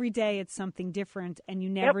it's every day it's something different and you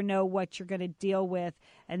never know what you're going to deal with.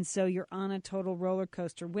 And so you're on a total roller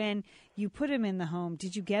coaster. When you put him in the home,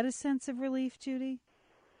 did you get a sense of relief, Judy?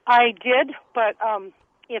 I did, but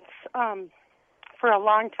it's for a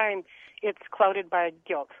long time it's clouded by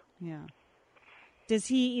guilt. Yeah. Does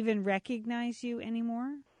he even recognize you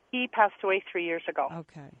anymore? He passed away 3 years ago.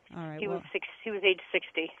 Okay, all right. He was age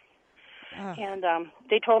 60, and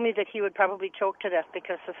they told me that he would probably choke to death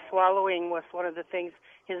because the swallowing was one of the things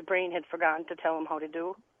his brain had forgotten to tell him how to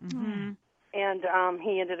do. And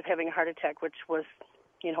he ended up having a heart attack, which was,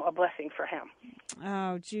 a blessing for him.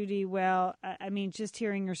 Oh, Judy, well, I mean, just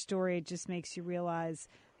hearing your story, it just makes you realize,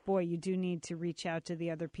 boy, you do need to reach out to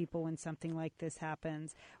the other people when something like this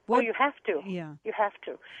happens. You have to. Yeah. You have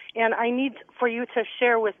to. And I need for you to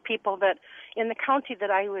share with people that in the county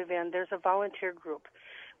that I live in, there's a volunteer group.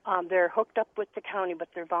 They're hooked up with the county, but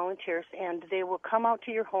they're volunteers, and they will come out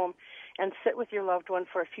to your home and sit with your loved one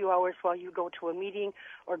for a few hours while you go to a meeting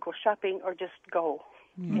or go shopping or just go,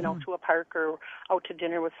 to a park or out to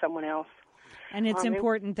dinner with someone else. And it's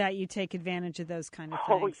important that you take advantage of those kind of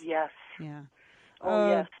things. Oh, yes. Yeah. Oh,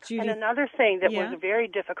 yes. Judy. And another thing that was very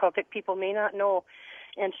difficult that people may not know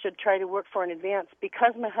and should try to work for in advance,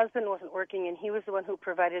 because my husband wasn't working and he was the one who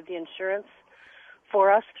provided the insurance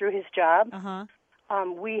for us through his job, I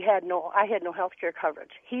had no health care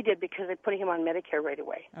coverage. He did because they put him on Medicare right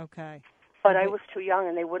away. Okay. But I was too young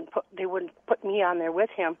and they wouldn't put me on there with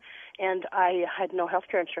him, and I had no health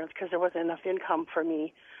care insurance because there wasn't enough income for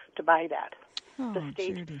me to buy that.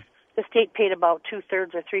 Judy. The state paid about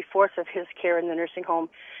 2/3 or 3/4 of his care in the nursing home,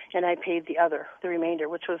 and I paid the remainder,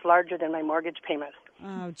 which was larger than my mortgage payment.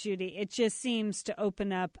 Oh, Judy, it just seems to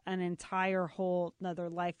open up an entire whole another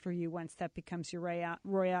life for you once that becomes your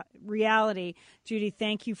reality. Judy,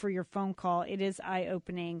 thank you for your phone call. It is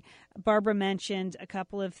eye-opening. Barbara mentioned a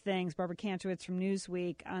couple of things. Barbara Kantowitz from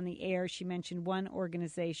Newsweek on the air. She mentioned one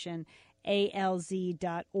organization,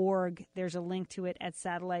 ALZ.org. There's a link to it at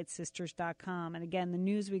satellitesisters.com. And again, the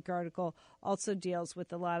Newsweek article also deals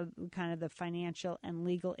with a lot of kind of the financial and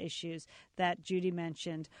legal issues that Judy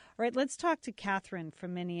mentioned. All right, let's talk to Catherine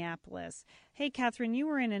from Minneapolis. Hey, Catherine, you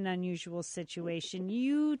were in an unusual situation.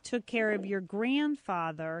 You took care of your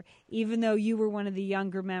grandfather, even though you were one of the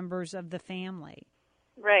younger members of the family.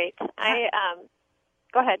 Right.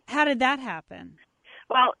 Go ahead. How did that happen?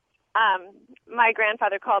 Well, my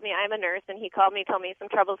grandfather called me. I'm a nurse, and he called me, told me some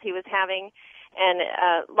troubles he was having. And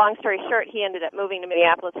long story short, he ended up moving to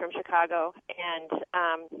Minneapolis from Chicago. And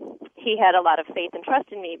he had a lot of faith and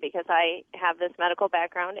trust in me because I have this medical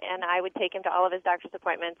background, and I would take him to all of his doctor's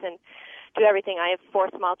appointments and do everything. I have 4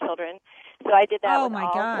 small children. So I did that with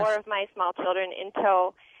all 4 of my small children in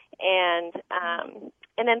tow. And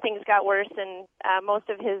then things got worse, and most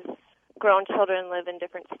of his grown children live in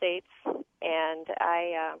different states, and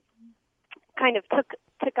I kind of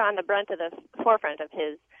took on the brunt of the forefront of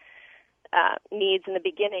his needs in the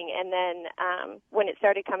beginning, and then when it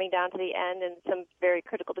started coming down to the end and some very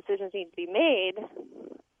critical decisions needed to be made,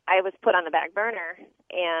 I was put on the back burner,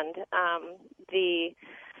 and the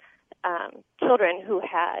children who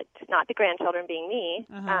had, not the grandchildren being me,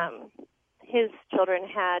 his children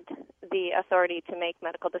had the authority to make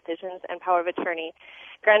medical decisions and power of attorney.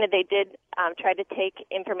 Granted, they did try to take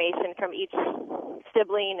information from each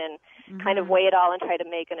sibling and kind of weigh it all and try to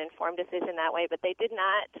make an informed decision that way, but they did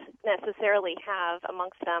not necessarily have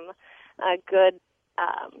amongst them a good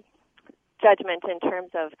judgment in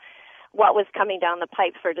terms of what was coming down the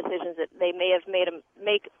pipe for decisions that they may have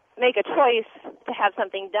make a choice to have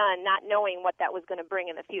something done, not knowing what that was going to bring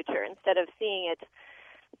in the future. Instead of seeing it,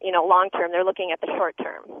 long term, they're looking at the short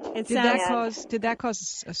term. Did that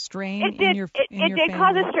cause a strain in your family? It did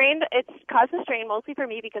cause a strain. It caused a strain mostly for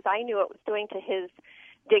me because I knew it was doing to his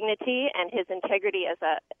dignity and his integrity as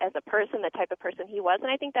a person, the type of person he was.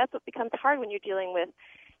 And I think that's what becomes hard when you're dealing with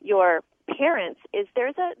your parents, is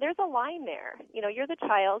there's a line there. You're the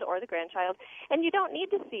child or the grandchild, and you don't need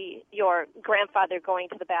to see your grandfather going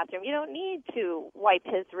to the bathroom. You don't need to wipe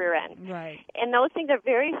his rear end. Right. And those things are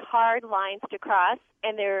very hard lines to cross,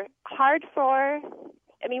 and they're hard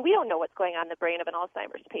we don't know what's going on in the brain of an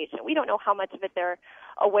Alzheimer's patient. We don't know how much of it they're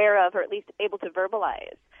aware of or at least able to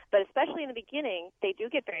verbalize. But especially in the beginning, they do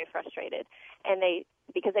get very frustrated, and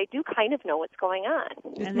because they do kind of know what's going on.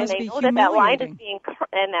 And they know that line is being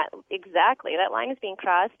that line is being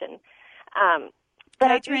crossed. And but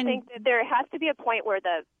Catherine, I do think that there has to be a point where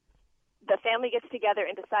the family gets together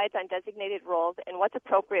and decides on designated roles and what's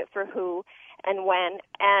appropriate for who and when,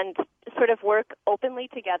 and sort of work openly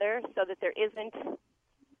together so that there isn't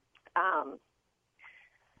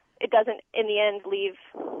it doesn't, in the end, leave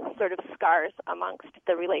sort of scars amongst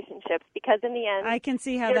the relationships, because in the end, I can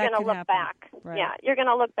see how you're that going to look happen. back. Right. Yeah, you're going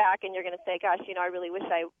to look back and you're going to say, gosh, I really wish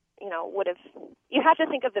I, would have. You have to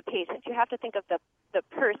think of the patient. You have to think of the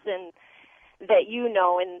person that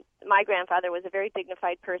and my grandfather was a very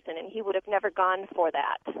dignified person, and he would have never gone for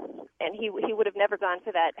that. And he would have never gone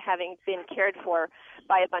for that, having been cared for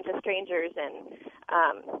by a bunch of strangers and,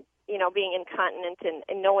 being incontinent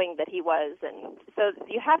and knowing that he was. And so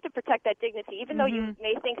you have to protect that dignity, even though you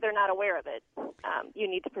may think they're not aware of it. You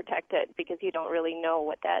need to protect it because you don't really know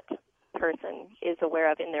what that person is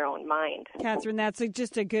aware of in their own mind. Catherine, that's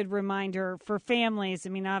just a good reminder for families.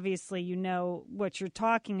 Obviously, what you're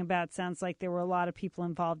talking about. Sounds like there were a lot of people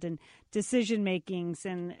involved in decision makings,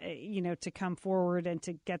 and to come forward and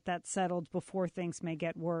to get that settled before things may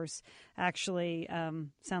get worse. Actually,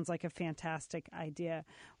 sounds like a fantastic idea.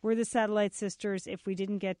 We're the Satellite Sisters. If we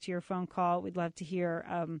didn't get to your phone call, we'd love to hear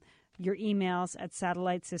your emails at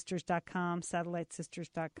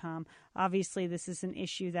satellitesisters.com. Obviously, this is an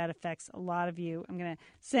issue that affects a lot of you. I'm going to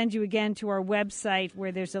send you again to our website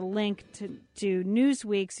where there's a link to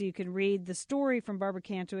Newsweek so you can read the story from Barbara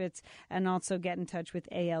Kantowitz and also get in touch with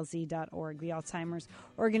ALZ.org, the Alzheimer's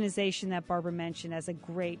organization that Barbara mentioned as a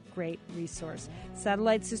great, great resource.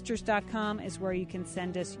 Satellitesisters.com is where you can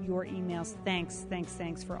send us your emails. Thanks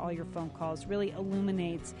for all your phone calls. Really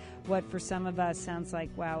illuminates what for some of us sounds like,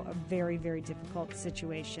 wow, a very, very difficult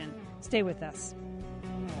situation. Stay with us.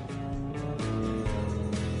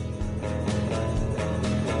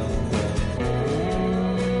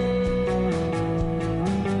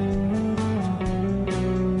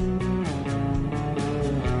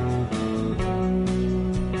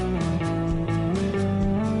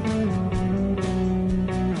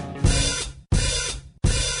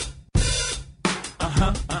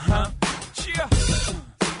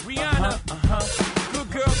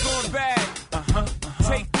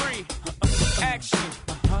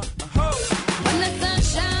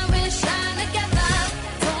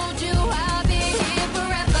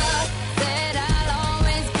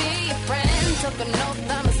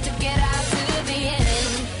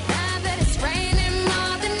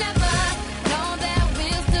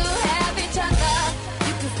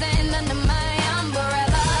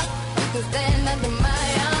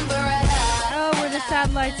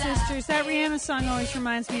 Satellite Sisters. That Rihanna song always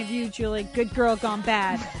reminds me of you, Julie. Good girl gone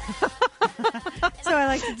bad. So I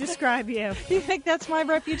like to describe you. You think that's my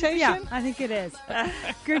reputation? Yeah, I think it is.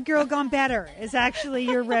 Good girl gone better is actually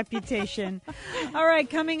your reputation. All right,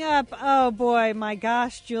 coming up, oh boy, my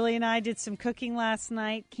gosh, Julie and I did some cooking last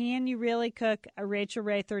night. Can you really cook a Rachel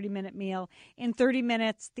Ray 30-minute meal in 30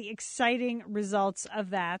 minutes? The exciting results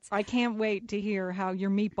of that. I can't wait to hear how your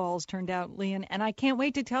meatballs turned out, Leanne, and I can't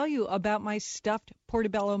wait to tell you about my stuffed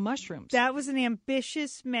portobello mushrooms. That was an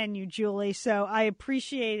ambitious menu, Julie, so I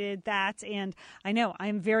appreciated that, and I know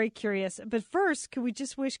I'm very curious. But first, could we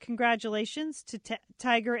just wish congratulations to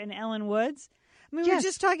Tiger and Ellen Woods? I mean, we were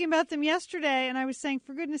just talking about them yesterday, and I was saying,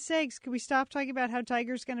 for goodness sakes, could we stop talking about how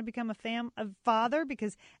Tiger's going to become a father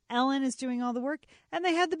because Ellen is doing all the work? And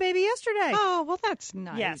they had the baby yesterday. Oh, well, that's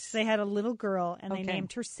nice. Yes, they had a little girl, and they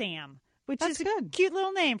named her Sam, which is a cute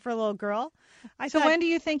little name for a little girl. So when do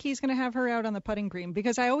you think he's going to have her out on the putting green?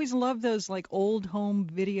 Because I always love those like old home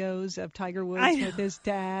videos of Tiger Woods with his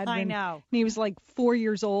dad. I know. And he was like 4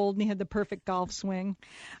 years old and he had the perfect golf swing.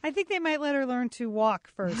 I think they might let her learn to walk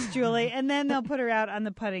first, Julie, and then they'll put her out on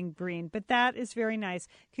the putting green. But that is very nice.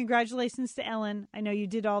 Congratulations to Ellen. I know you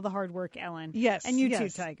did all the hard work, Ellen. Yes. And you too,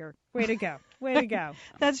 Tiger. Way to go. Way to go.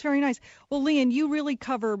 That's very nice. Well, Lian, you really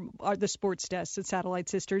cover the sports desks at Satellite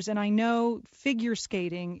Sisters, and I know figure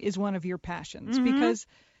skating is one of your passions because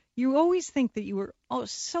you always think that you were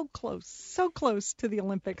so close to the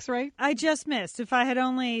Olympics, right? I just missed. If I had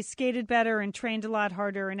only skated better and trained a lot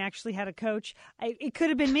harder and actually had a coach, it could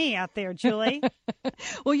have been me out there, Julie.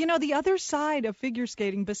 Well, the other side of figure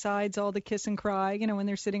skating, besides all the kiss and cry, when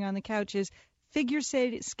they're sitting on the couch, is figure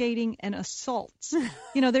skating and assaults.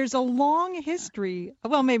 There's a long history.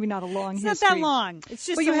 Well, maybe not a long history. It's not that long. It's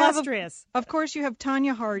just illustrious. Of course, you have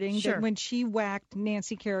Tanya Harding that when she whacked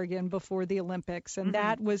Nancy Kerrigan before the Olympics, and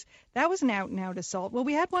that was an out-and-out assault. Well,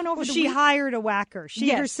 we had one over the She hired a whacker.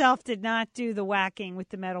 She herself did not do the whacking with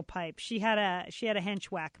the metal pipe. She had a hench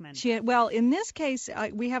whackman. Well, in this case,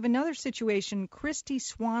 we have another situation. Christy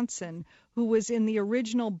Swanson, who was in the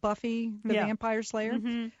original Buffy the Vampire Slayer.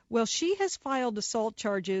 Well, she has filed assault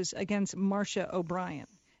charges against Marsha O'Brien.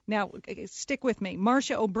 Now, stick with me.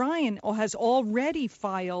 Marsha O'Brien has already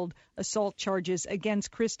filed assault charges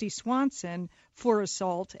against Christy Swanson for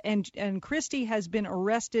assault, and Christy has been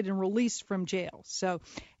arrested and released from jail.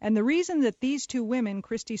 And the reason that these two women,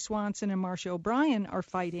 Christy Swanson and Marsha O'Brien, are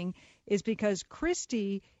fighting is because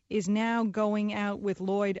Christy is now going out with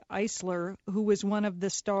Lloyd Eisler, who was one of the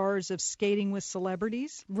stars of Skating with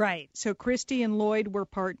Celebrities. Right. So Christy and Lloyd were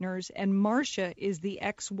partners, and Marsha is the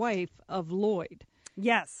ex-wife of Lloyd.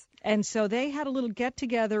 Yes. And so they had a little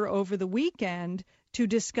get-together over the weekend to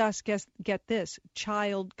discuss, get this,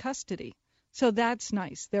 child custody. So that's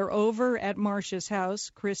nice. They're over at Marsha's house,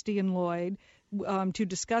 Christy and Lloyd, to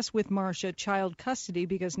discuss with Marsha child custody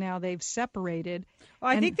because now they've separated.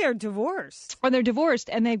 Well, I think they're divorced. Or they're divorced,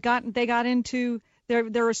 and they got into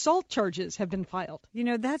their assault charges have been filed.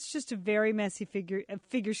 That's just a very messy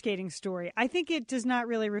figure skating story. I think it does not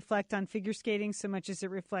really reflect on figure skating so much as it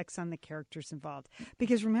reflects on the characters involved.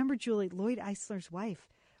 Because remember, Julie, Lloyd Eisler's wife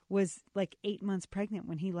was like 8 months pregnant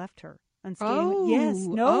when he left her. On skating. Oh, yes.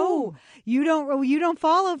 No. You don't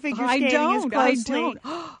follow figure skating as closely.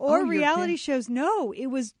 Or reality shows. No, it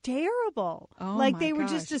was terrible. Oh, they were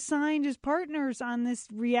just assigned as partners on this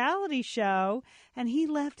reality show, and he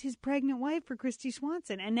left his pregnant wife for Christy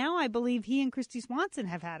Swanson. And now I believe he and Christy Swanson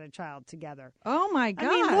have had a child together. Oh, my gosh.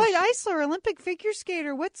 I mean, Lloyd Eisler, Olympic figure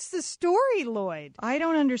skater. What's the story, Lloyd? I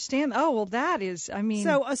don't understand. Oh, well, that is,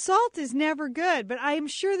 So assault is never good, but I'm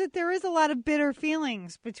sure that there is a lot of bitter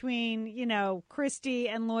feelings between Christy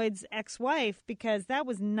and Lloyd's ex-wife because that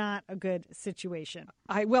was not a good situation.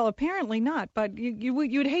 Well, apparently not, but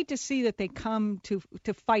you'd hate to see that they come to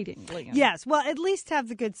fighting, Liam. Yes, well, at least have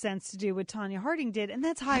the good sense to do what Tanya Harding did, and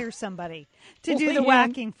that's hire somebody to do the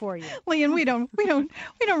whacking for you. Liam, we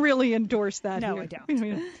don't really endorse that. No, here. I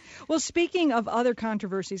don't. Well, speaking of other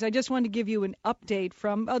controversies, I just wanted to give you an update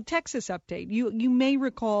from a Texas update. You may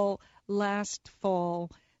recall last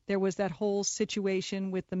fall there was that whole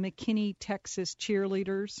situation with the McKinney, Texas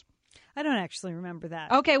cheerleaders. I don't actually remember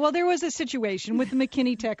that. Okay, well, there was a situation with the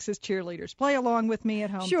McKinney, Texas cheerleaders. Play along with me at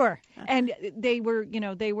home. Sure. And they were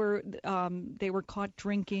caught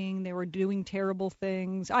drinking. They were doing terrible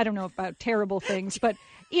things. I don't know about terrible things, but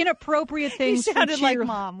inappropriate things. You sounded like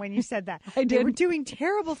Mom when you said that. I did. They were doing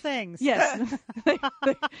terrible things. Yes,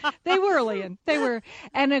 they were, Lian. They were,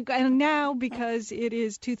 and now because it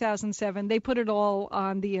is 2007, they put it all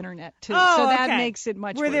on the internet too. Oh, so that makes it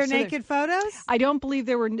much. Were worse. there naked photos? I don't believe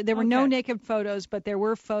there were no naked photos, but there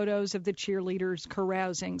were photos of the cheerleaders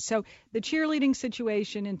carousing. So the cheerleading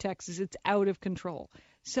situation in Texas, it's out of control.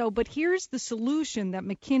 But here's the solution that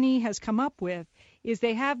McKinney has come up with is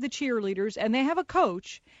they have the cheerleaders and they have a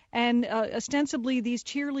coach, and ostensibly these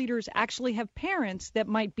cheerleaders actually have parents that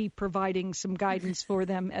might be providing some guidance for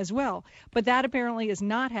them as well. But that apparently is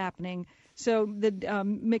not happening. So the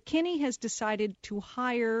McKinney has decided to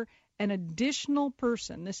hire an additional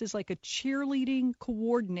person. This is like a cheerleading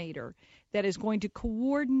coordinator that is going to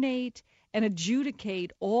coordinate and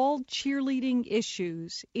adjudicate all cheerleading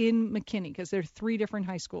issues in McKinney because there are 3 different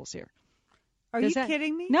high schools here. Are you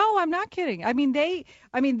kidding me? No, I'm not kidding.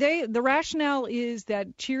 The rationale is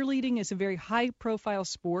that cheerleading is a very high-profile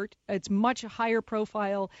sport. It's much higher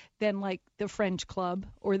profile than like the French club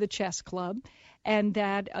or the chess club, and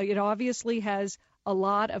that it obviously has a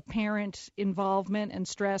lot of parent involvement and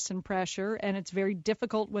stress and pressure, and it's very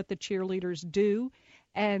difficult what the cheerleaders do,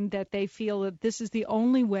 and that they feel that this is the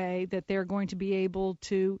only way that they're going to be able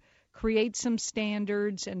to create some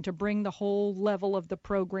standards and to bring the whole level of the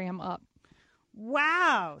program up.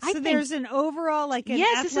 Wow. So there's an overall, like an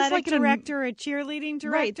athletic director, a cheerleading director?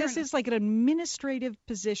 Right. This is like an administrative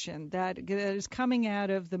position that is coming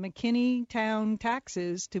out of the McKinney town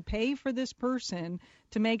taxes to pay for this person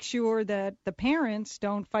to make sure that the parents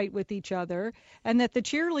don't fight with each other and that the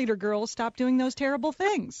cheerleader girls stop doing those terrible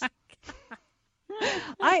things.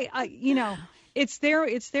 It's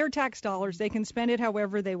their tax dollars. They can spend it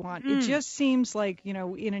however they want. It just seems like,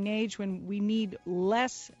 in an age when we need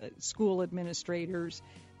less school administrators,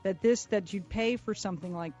 that you'd pay for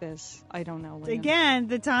something like this. I don't know, Lynn. Again,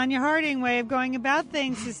 the Tanya Harding way of going about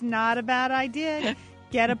things is not a bad idea.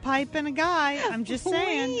 Get a pipe and a guy. I'm just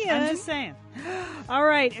saying. All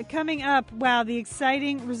right, coming up, the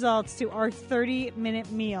exciting results to our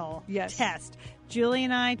 30-minute meal test. Julie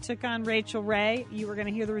and I took on Rachel Ray. You are going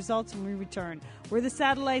to hear the results when we return. We're the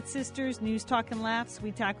Satellite Sisters, news, talk, and laughs.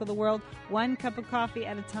 We tackle the world one cup of coffee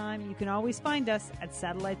at a time. You can always find us at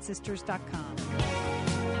SatelliteSisters.com.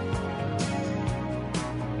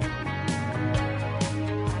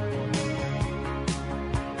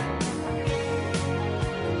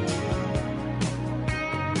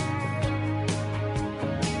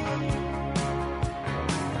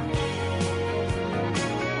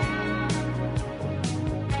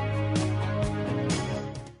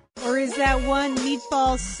 Is that one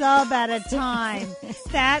meatball sub at a time?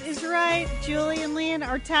 That is right. Julie and Leanne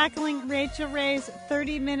are tackling Rachel Ray's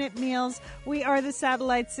 30-minute meals. We are the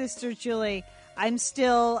Satellite Sisters, Julie. I'm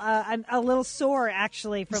still I'm a little sore,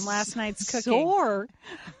 actually, from last night's cooking. Sore?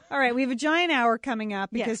 All right, we have a giant hour coming up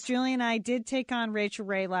because Julie and I did take on Rachel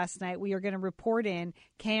Ray last night. We are going to report in,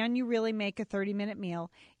 can you really make a 30-minute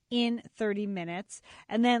meal in 30 minutes?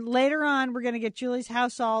 And then later on, we're going to get Julie's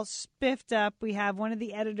house all spiffed up. We have one of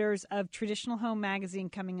the editors of Traditional Home Magazine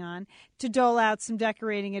coming on to dole out some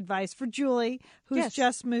decorating advice for Julie, who's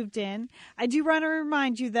just moved in. I do want to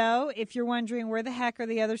remind you, though, if you're wondering where the heck are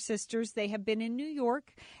the other sisters, they have been in New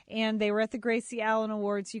York, and they were at the Gracie Allen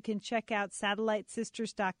Awards. You can check out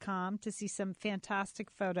SatelliteSisters.com to see some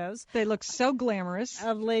fantastic photos. They look so glamorous.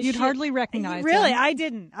 You'd You'd hardly recognize them. Really? them. I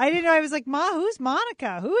didn't. I was like, Ma, who's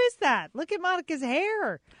Monica? Who is that? Look at Monica's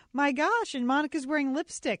hair. My gosh. And Monica's wearing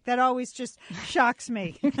lipstick. That always just shocks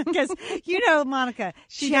me. Because, Monica,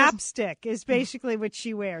 chapstick is basically what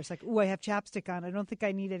she wears. Like, I have chapstick on. I don't think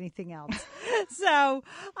I need anything else. So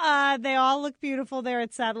they all look beautiful there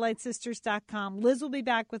at SatelliteSisters.com. Liz will be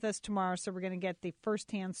back with us tomorrow, so we're going to get the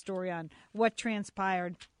firsthand story on what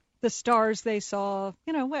transpired. The stars they saw,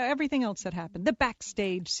 everything else that happened, the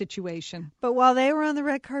backstage situation. But while they were on the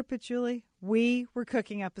red carpet, Julie, we were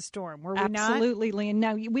cooking up a storm, were we not? Absolutely, Leanne.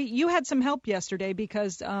 Now, you had some help yesterday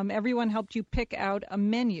because everyone helped you pick out a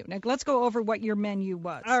menu. Now, let's go over what your menu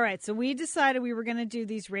was. All right, so we decided we were going to do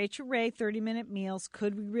these Rachel Ray 30-minute meals.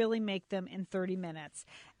 Could we really make them in 30 minutes?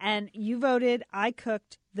 And you voted. I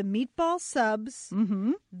cooked the meatball subs,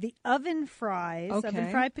 the oven fries,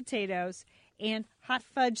 oven fried potatoes, and hot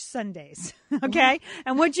fudge sundaes. Okay?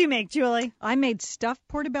 And what'd you make, Julie? I made stuffed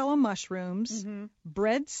portobello mushrooms,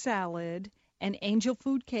 bread salad, and angel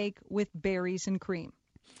food cake with berries and cream.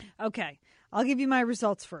 Okay. I'll give you my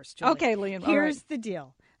results first, Julie. Okay, Liam. Here's the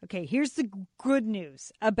deal. Okay, here's the good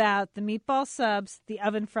news about the meatball subs, the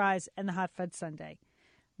oven fries, and the hot fudge sundae.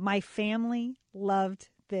 My family loved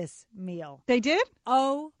this meal. They did?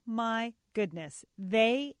 Oh, my goodness.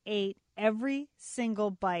 They ate every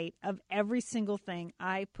single bite of every single thing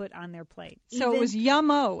I put on their plate. So it was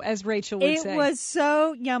yummo, as Rachel would say. It was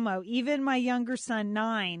so yummo. Even my younger son,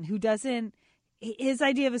 9, who doesn't, his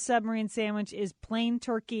idea of a submarine sandwich is plain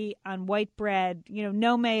turkey on white bread,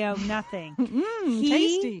 no mayo, nothing.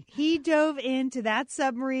 Tasty. He dove into that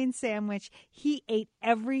submarine sandwich. He ate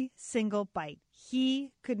every single bite.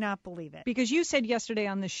 He could not believe it. Because you said yesterday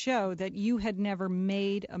on the show that you had never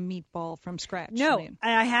made a meatball from scratch. No, Liam.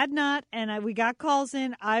 I had not, and we got calls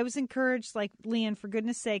in. I was encouraged, like, Leanne, for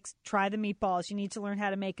goodness sakes, try the meatballs. You need to learn how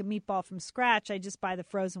to make a meatball from scratch. I just buy the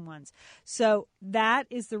frozen ones. So that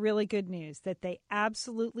is the really good news, that they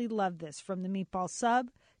absolutely love this, from the meatball sub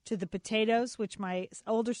to the potatoes, which my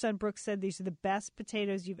older son Brooks said these are the best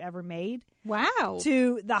potatoes you've ever made. Wow.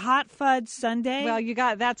 To the hot fudge sundae.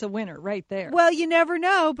 Well, that's a winner right there. Well, you never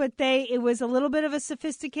know, but it was a little bit of a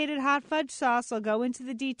sophisticated hot fudge sauce. I'll go into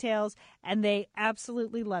the details, and they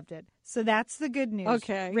absolutely loved it. So that's the good news.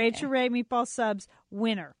 Okay. Rachael Ray Meatball Subs,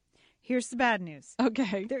 winner. Here's the bad news.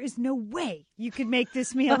 Okay. There is no way you could make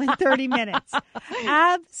this meal in 30 minutes.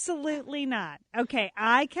 Absolutely not. Okay,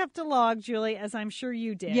 I kept a log, Julie, as I'm sure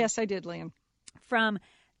you did. Yes, I did, Lian. From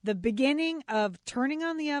the beginning of turning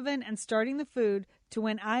on the oven and starting the food to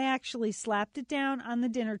when I actually slapped it down on the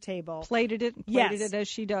dinner table. Plated it as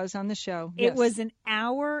she does on the show. It was an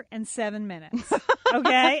hour and 7 minutes.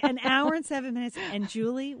 Okay? An hour and 7 minutes. And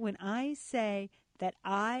Julie, when I say that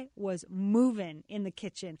I was moving in the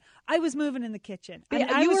kitchen. I was moving in the kitchen.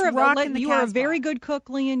 I was rocking the You are a very good cook,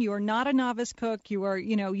 Lian. You are not a novice cook. You are,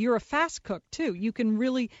 you're a fast cook too. You can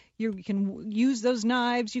really, you can use those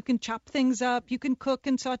knives. You can chop things up. You can cook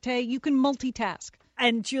and saute. You can multitask.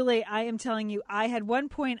 And Julie, I am telling you, I had one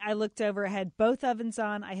point I looked over, I had both ovens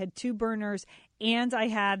on, I had 2 burners, and I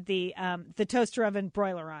had the toaster oven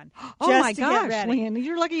broiler on. Oh my gosh, Lian,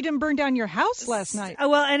 you're lucky you didn't burn down your house last night. Oh,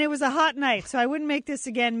 well, and it was a hot night, so I wouldn't make this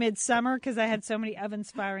again midsummer because I had so many ovens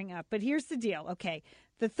firing up. But here's the deal. Okay,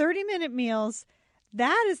 the 30-minute meals,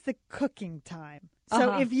 that is the cooking time.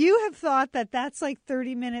 So if you have thought that that's like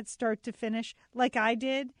 30 minutes start to finish, like I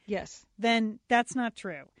did, yes, then that's not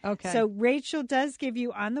true. Okay. So Rachel does give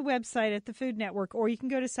you on the website at the Food Network, or you can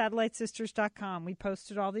go to SatelliteSisters.com. We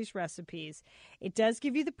posted all these recipes. It does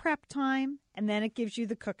give you the prep time, and then it gives you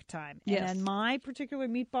the cook time. Yes. And then my particular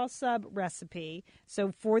meatball sub recipe,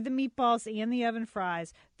 so for the meatballs and the oven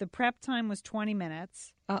fries, the prep time was 20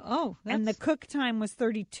 minutes. And the cook time was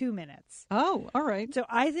 32 minutes. Oh, all right. So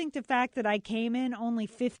I think the fact that I came in only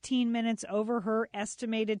 15 minutes over her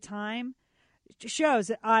estimated time shows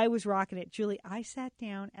that I was rocking it. Julie, I sat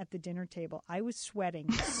down at the dinner table. I was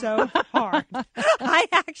sweating so hard. I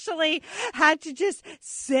actually had to just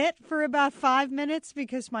sit for about 5 minutes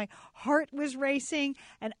because my heart was racing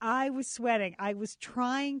and I was sweating. I was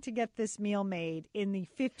trying to get this meal made in the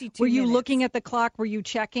 52 minutes. Were you looking at the clock? Were you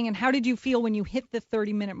checking? And how did you feel when you hit the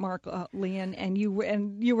 30-minute mark, Lian, and you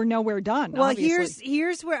were nowhere done? Well, obviously.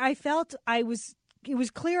 here's where I felt it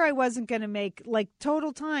was clear I wasn't going to make, like,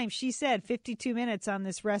 total time. She said 52 minutes on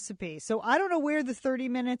this recipe. So I don't know where the 30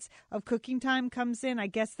 minutes of cooking time comes in. I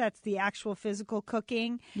guess that's the actual physical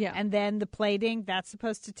cooking. Yeah. And then the plating, that's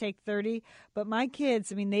supposed to take 30. But my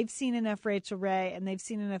kids, I mean, they've seen enough Rachael Ray and they've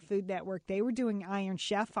seen enough Food Network. They were doing Iron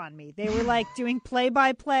Chef on me. They were, like, doing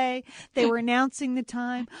play-by-play. They were announcing the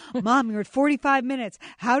time. Mom, you're at 45 minutes.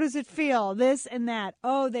 How does it feel? This and that.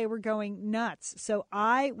 Oh, they were going nuts. So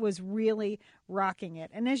I was really rocking it.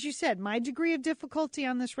 And as you said, my degree of difficulty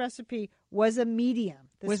on this recipe was a medium.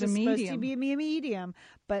 This was supposed to be a medium,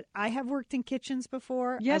 but I have worked in kitchens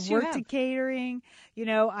before. Yes, I've worked in catering.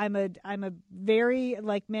 I'm a very,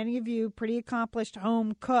 like many of you, pretty accomplished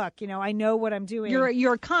home cook. I know what I'm doing.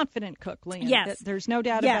 You're a confident cook, Lian. Yes, there's no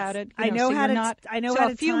doubt about it. I know how to.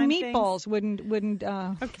 A few meatballs wouldn't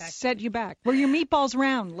set you back. Were your meatballs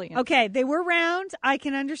round, Lian? Okay, they were round. I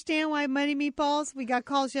can understand why many meatballs. We got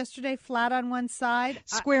calls yesterday, flat on one side.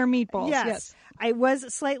 Square meatballs. Yes. I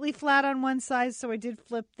was slightly flat on one side, so I did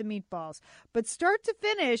flip the meatballs. But start to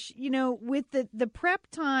finish, with the prep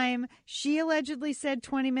time, she allegedly said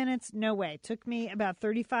 20 minutes. No way. It took me about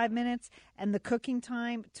 35 minutes, and the cooking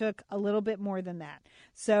time took a little bit more than that.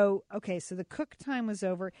 So the cook time was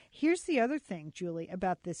over. Here's the other thing, Julie,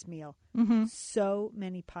 about this meal. Mm-hmm. So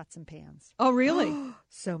many pots and pans. Oh, really?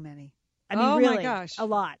 So many. I mean, really, my gosh. A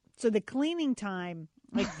lot. So the cleaning time,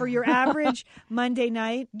 like for your average Monday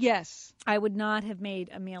night, yes, I would not have made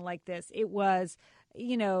a meal like this. It was,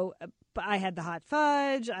 I had the hot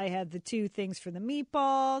fudge, I had the 2 things for the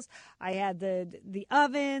meatballs, I had the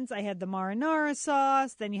ovens, I had the marinara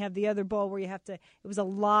sauce, then you have the other bowl where it was a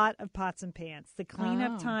lot of pots and pans. The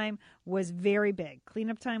cleanup time was very big.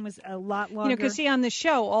 Cleanup time was a lot longer. Because on the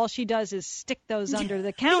show, all she does is stick those under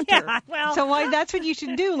the counter. Yeah, well, so that's what you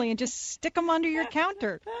should do, Lian, just stick them under your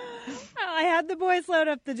counter. I had the boys load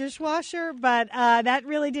up the dishwasher, but that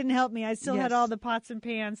really didn't help me. I still had all the pots and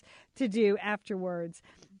pans to do afterwards.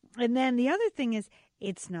 And then the other thing is,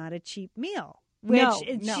 it's not a cheap meal.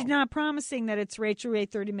 She's not promising that it's Rachael Ray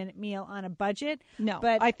 30-minute meal on a budget. No,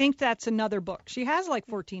 but I think that's another book. She has like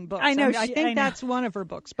 14 books. I know. I think that's one of her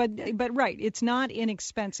books. But right, it's not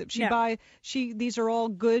inexpensive. These are all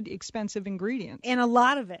good, expensive ingredients. And a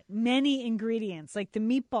lot of it, many ingredients, like the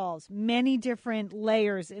meatballs, many different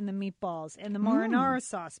layers in the meatballs, and the marinara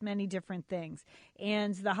sauce, many different things.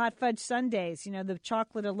 And the hot fudge sundaes, the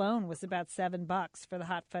chocolate alone was about $7 for the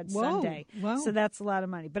hot fudge sundae. Wow. So that's a lot of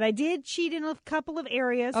money. But I did cheat in a couple of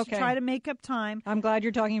areas to try to make up time. I'm glad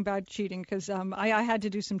you're talking about cheating because I had to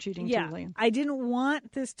do some cheating too, Lian. I didn't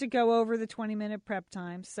want this to go over the 20-minute prep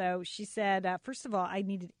time. So she said, first of all, I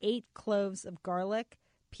needed 8 cloves of garlic,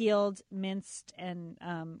 peeled, minced, and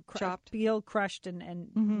chopped. Peeled, crushed, and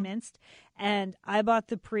minced. And I bought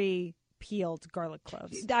the pre-peeled garlic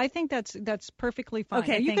cloves. I think that's perfectly fine.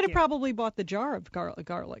 Okay, you could have probably bought the jar of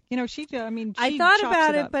garlic. She I thought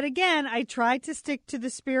about it, but again, I tried to stick to the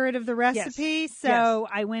spirit of the recipe, so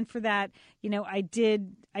I went for that. I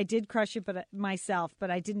did crush it, but myself, but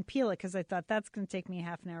I didn't peel it because I thought that's going to take me a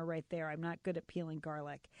half an hour right there. I'm not good at peeling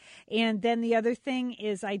garlic. And then the other thing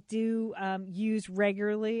is I do use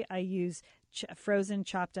regularly. I use frozen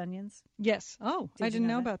chopped onions. Yes. Oh, I didn't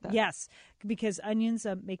know about that. Yes, because onions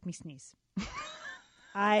make me sneeze.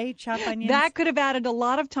 I chop onions. That could have added a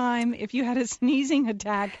lot of time if you had a sneezing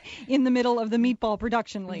attack in the middle of the meatball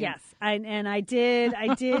production line. Yes, I did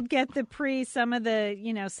get some of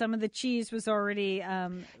the cheese was already.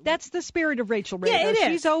 That's the spirit of Rachael Ray. Yeah, it is.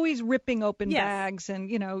 She's always ripping open bags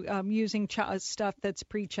and using stuff that's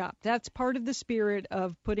pre-chopped. That's part of the spirit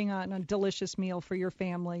of putting on a delicious meal for your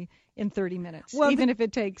family in 30 minutes, even if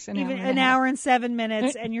it takes an hour and 7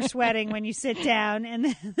 minutes, and you're sweating when you sit down, and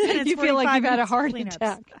then it's you feel like you've had a heart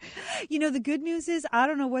attack. The good news is I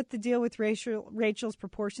don't know what the deal with Rachel's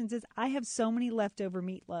proportions is. I have so many leftover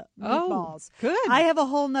meatballs. Oh, good. I have a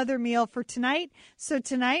whole nother meal for tonight. So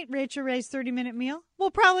tonight, Rachael Ray's 30-minute meal will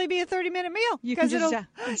probably be a 30-minute meal. You can just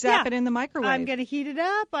zap it in the microwave. I'm going to heat it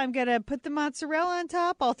up. I'm going to put the mozzarella on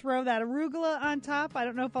top. I'll throw that arugula on top. I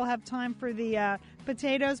don't know if I'll have time for the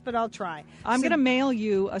potatoes, but I'll try. I'm going to mail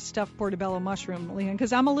you a stuffed portobello mushroom, Lian,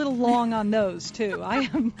 because I'm a little long on those, too. I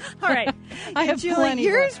am. All right. I have Julie, plenty.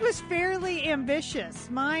 Yours was fairly ambitious.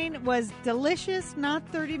 Mine was delicious, not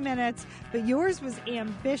 30 minutes, but yours was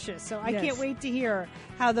ambitious. So I can't wait to hear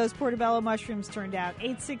how those portobello mushrooms turned out.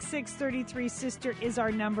 866-33-SISTER is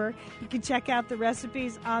our number. You can check out the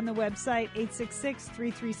recipes on the website,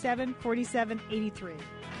 866-337-4783.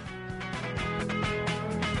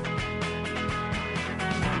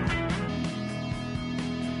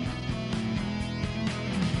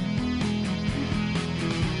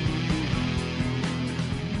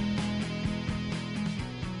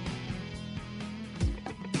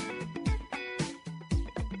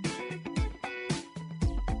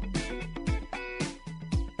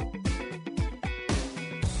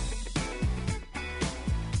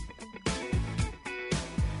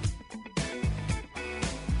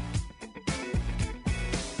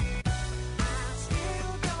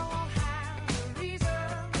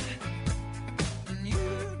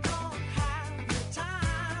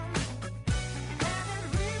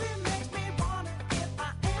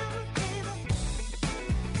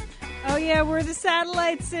 Yeah, we're the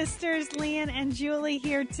Satellite Sisters, Lian and Julie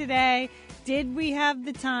here today. Did we have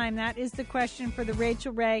the time? That is the question for the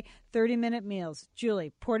Rachael Ray 30-minute meals.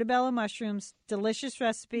 Julie, portobello mushrooms, delicious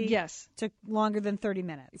recipe. Yes. Took longer than 30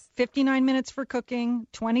 minutes. 59 minutes for cooking,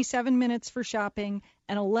 27 minutes for shopping,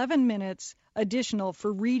 and 11 minutes additional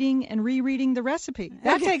for reading and rereading the recipe.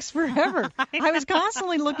 That takes forever. I was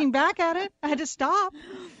constantly looking back at it. I had to stop.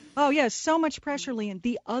 Oh, yeah, so much pressure, Lian.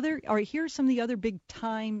 Here's some of the other big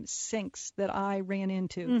time sinks that I ran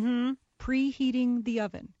into. Mm-hmm. Preheating the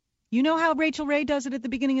oven. You know how Rachael Ray does it at the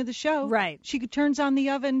beginning of the show? Right. She turns on the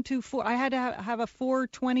oven to 4. I had to have a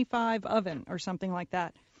 425 oven or something like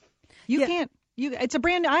that. You can't. It's a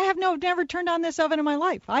brand. I have never turned on this oven in my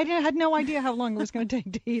life. I had no idea how long it was going to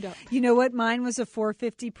take to heat up. You know what? Mine was a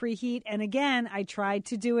 450 preheat, and again, I tried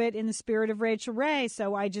to do it in the spirit of Rachael Ray,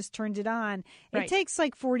 so I just turned it on. Right. It takes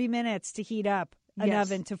like 40 minutes to heat up an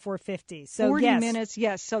oven to 450. So 40 minutes,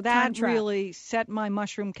 yes. So that really set my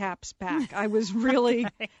mushroom caps back. I was really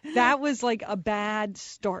that was like a bad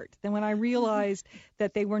start. Then when I realized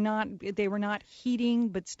that they were not heating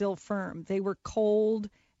but still firm. They were cold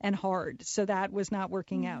and hard, so that was not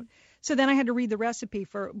working out. So then I had to read the recipe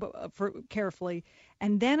for carefully,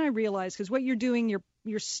 and then I realized, because what you're doing,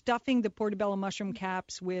 you're stuffing the portobello mushroom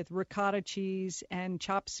caps with ricotta cheese and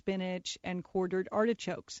chopped spinach and quartered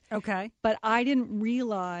artichokes. Okay. But I didn't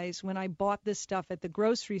realize when I bought this stuff at the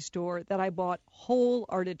grocery store that I bought whole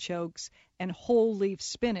artichokes and whole leaf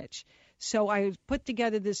spinach. So I put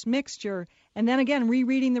together this mixture, and then again,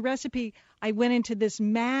 rereading the recipe, I went into this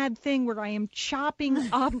mad thing where I am chopping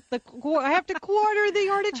up I have to quarter the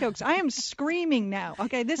artichokes. I am screaming now.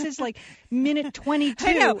 Okay, this is like minute 22.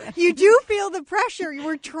 I know. You do feel the pressure. You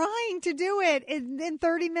were trying to do it in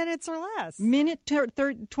 30 minutes or less. Minute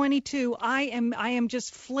 22, I am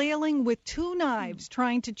just flailing with two knives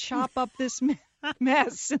trying to chop up this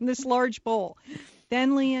mess in this large bowl.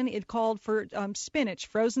 Then, Leanne, it called for spinach,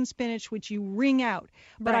 frozen spinach, which you wring out.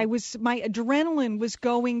 But Right. my adrenaline was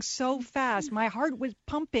going so fast. My heart was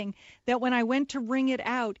pumping that when I went to wring it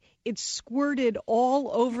out, it squirted all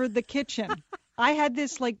over the kitchen. I had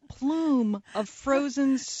this like plume of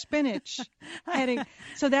frozen spinach heading.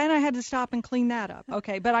 So then I had to stop and clean that up.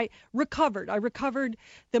 Okay, but I recovered.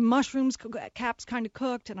 The mushrooms caps kind of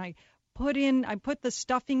cooked, and I put the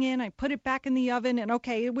stuffing in, I put it back in the oven, and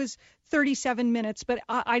okay, it was 37 minutes, but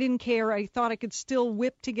I didn't care. I thought I could still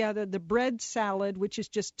whip together the bread salad, which is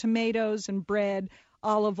just tomatoes and bread,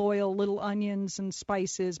 olive oil, little onions and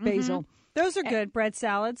spices, basil. Those are good, bread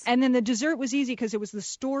salads. And then the dessert was easy because it was the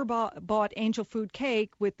store-bought angel food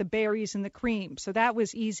cake with the berries and the cream, so that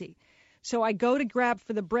was easy. So I go to grab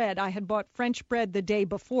for the bread. I had bought French bread the day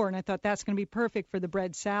before, and I thought that's going to be perfect for the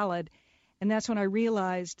bread salad. And that's when I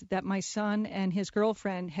realized that my son and his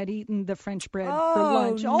girlfriend had eaten the French bread for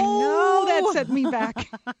lunch. No. That set me back.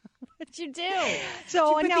 What'd you do?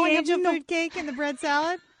 So Did you put now the I angel have food cake in the bread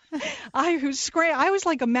salad? I was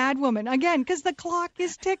like a mad woman again because the clock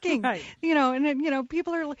is ticking. Right. And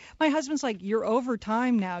people are. My husband's like, "You're over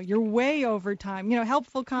time now. You're way over time."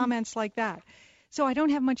 Helpful comments like that. So I don't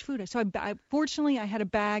have much food. So fortunately I had a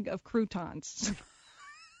bag of croutons.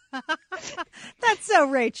 That's so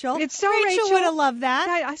Rachel. It's so Rachel would have loved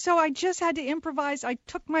that. So I just had to improvise. I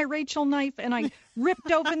took my Rachel knife and I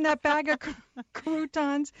ripped open that bag of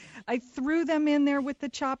croutons. I threw them in there with the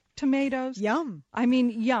chopped tomatoes. Yum. I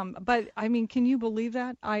mean, yum. But, can you believe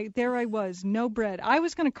that? There I was, no bread. I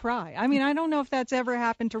was going to cry. I don't know if that's ever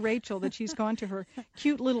happened to Rachel, that she's gone to her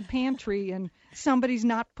cute little pantry and somebody's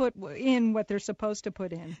not put in what they're supposed to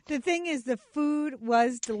put in. The thing is, the food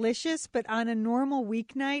was delicious, but on a normal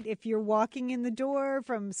weeknight, if you're walking in the door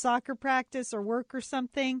from soccer practice or work or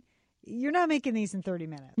something, you're not making these in 30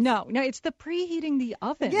 minutes. No, it's the preheating the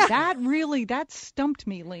oven. Yeah. That stumped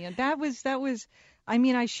me, Leanne. That was.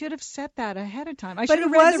 I should have set that ahead of time. But it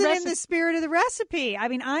wasn't in the spirit of the recipe.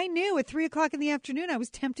 I knew at 3 o'clock in the afternoon I was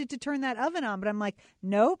tempted to turn that oven on, but I'm like,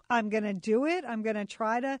 nope, I'm going to do it. I'm going to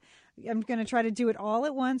try to do it all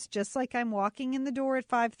at once, just like I'm walking in the door at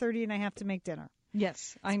 5:30 and I have to make dinner.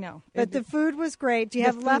 Yes, I know. But the food was great. Do you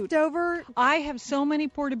have leftover? I have so many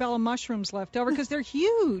portobello mushrooms left over because they're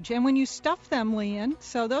huge. And when you stuff them, Leanne,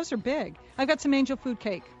 so those are big. I've got some angel food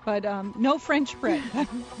cake, but no French bread.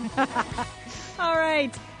 All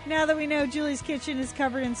right. Now that we know Julie's kitchen is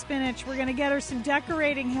covered in spinach, we're going to get her some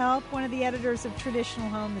decorating help. One of the editors of Traditional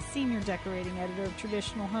Home, the senior decorating editor of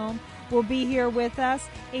Traditional Home, will be here with us.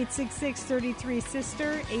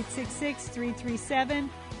 866-33-SISTER,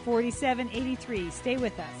 866-337-4783. Stay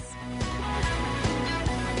with us.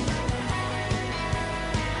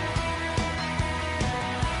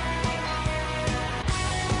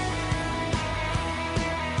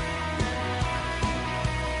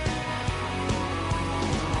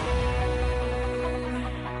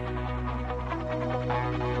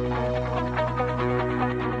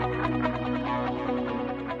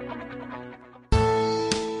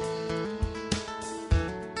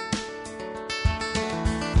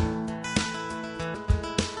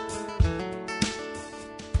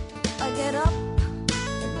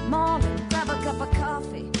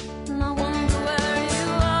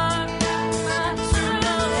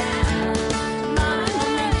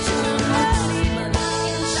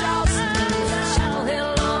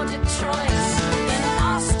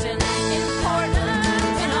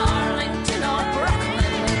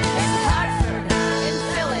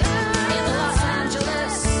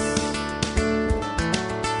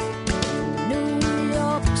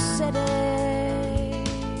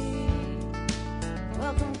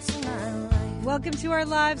 Welcome to our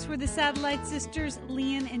lives. We're the Satellite Sisters,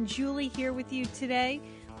 Leanne and Julie, here with you today.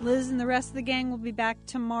 Liz and the rest of the gang will be back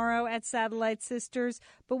tomorrow at Satellite Sisters.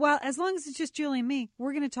 But as long as it's just Julie and me,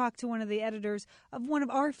 we're going to talk to one of the editors of one of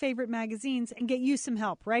our favorite magazines and get you some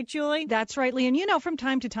help. Right, Julie? That's right, Leanne. From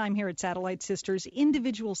time to time here at Satellite Sisters,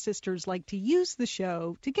 individual sisters like to use the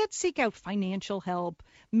show to seek out financial help,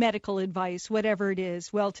 medical advice, whatever it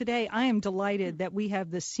is. Well, today I am delighted that we have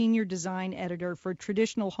the senior design editor for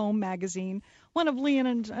Traditional Home magazine, one of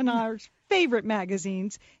Leanne and our favorite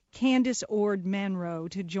magazines, Candace Ord Manro,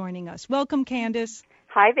 to joining us. Welcome, Candace.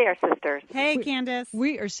 Hi there, sisters. Hey, Candace.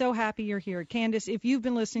 We are so happy you're here. Candace, if you've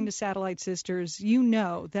been listening to Satellite Sisters, you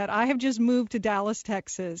know that I have just moved to Dallas,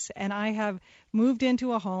 Texas, and I have moved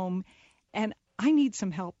into a home, and I need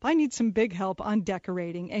some help. I need some big help on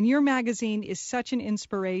decorating. And your magazine is such an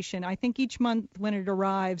inspiration. I think each month when it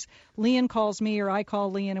arrives, Leanne calls me or I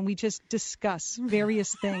call Leanne, and we just discuss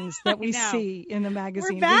various things that we see in the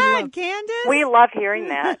magazine. We're bad, Candace. We love hearing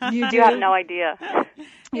that. You have no idea.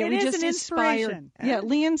 Yeah, it we is just an inspiration. Yeah,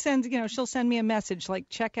 Leanne sends, she'll send me a message like,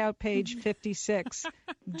 check out page 56,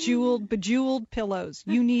 bejeweled pillows.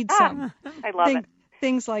 You need some. I love it.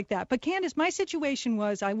 Things like that. But Candace, my situation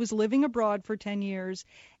was I was living abroad for 10 years,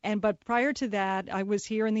 but prior to that, I was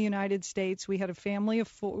here in the United States. We had a family of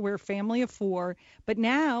four. We're a family of four. But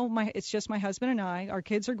now it's just my husband and I. Our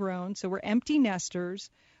kids are grown, so we're empty nesters.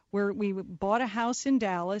 We bought a house in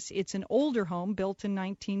Dallas. It's an older home built in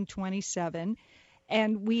 1927.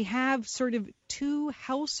 And we have sort of two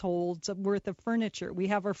households worth of furniture. We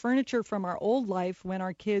have our furniture from our old life when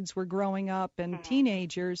our kids were growing up and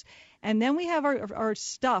teenagers. And then we have our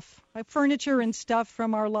stuff, our furniture and stuff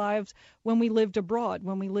from our lives when we lived abroad,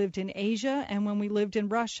 when we lived in Asia and when we lived in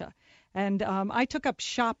Russia. And I took up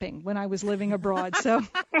shopping when I was living abroad. So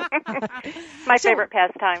my favorite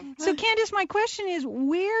pastime. So, Candace, my question is,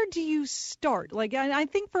 where do you start? Like, I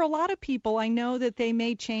think for a lot of people, I know that they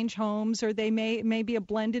may change homes, or they may be a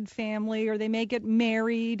blended family, or they may get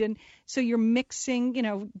married, and so you're mixing,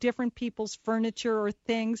 different people's furniture or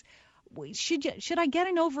things. Should I get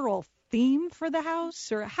an overall theme for the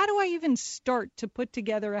house, or how do I even start to put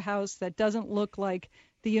together a house that doesn't look like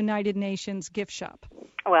the United Nations gift shop?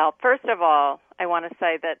 Well, first of all, I want to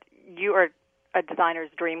say that you are a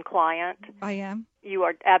designer's dream client. I am. You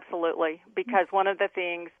are, absolutely, because one of the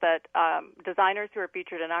things that designers who are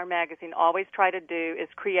featured in our magazine always try to do is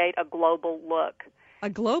create a global look.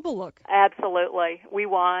 A global look? Absolutely. We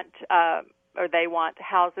want, or they want,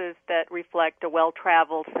 houses that reflect a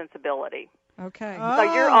well-traveled sensibility. Okay. So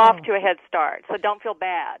you're off to a head start, so don't feel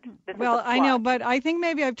bad. Well, I know, but I think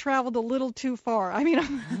maybe I've traveled a little too far. I mean,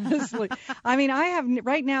 honestly,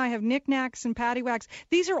 right now I have knickknacks and paddywhacks.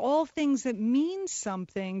 These are all things that mean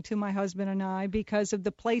something to my husband and I because of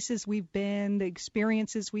the places we've been, the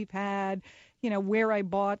experiences we've had, where I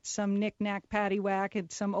bought some knickknack paddywhack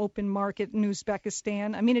at some open market in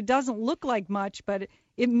Uzbekistan. I mean, it doesn't look like much, but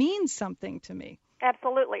it means something to me.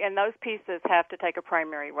 Absolutely, and those pieces have to take a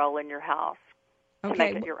primary role in your house to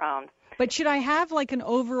make it your own. But should I have like an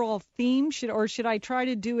overall theme, or should I try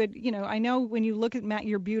to do it? I know when you look at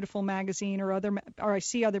your beautiful magazine or I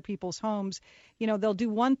see other people's homes, they'll do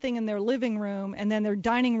one thing in their living room, and then their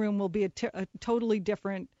dining room will be a totally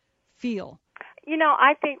different feel.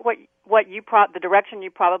 I think the direction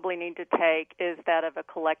you probably need to take is that of a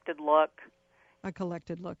collected look. A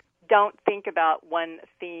collected look. Don't think about one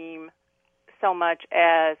theme so much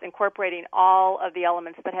as incorporating all of the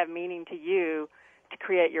elements that have meaning to you to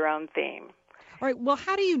create your own theme. All right. Well,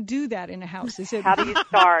 how do you do that in a house? How do you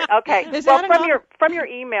start? Okay. From your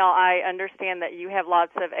email, I understand that you have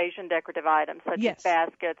lots of Asian decorative items such as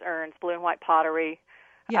baskets, urns, blue and white pottery.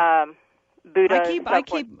 Yeah. Buddhas.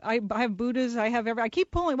 I have Buddhas. I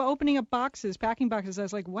keep opening up boxes, packing boxes. I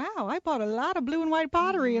was like, wow, I bought a lot of blue and white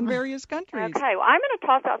pottery in various countries. Okay, well, I'm going to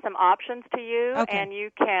toss out some options to you, and you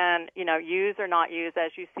can, use or not use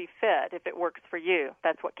as you see fit. If it works for you,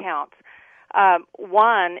 that's what counts.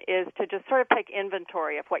 One is to just sort of take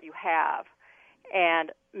inventory of what you have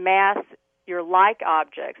and mass your like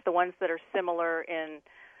objects, the ones that are similar in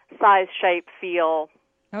size, shape, feel,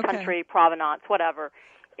 country, provenance, whatever,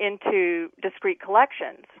 into discrete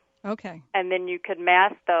collections. Okay. And then you could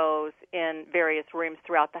mass those in various rooms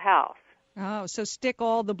throughout the house. Oh, so stick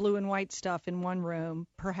all the blue and white stuff in one room,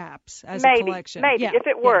 perhaps, as a collection. Maybe, if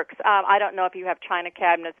it works. I don't know if you have china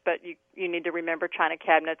cabinets, but you need to remember china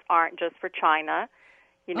cabinets aren't just for china.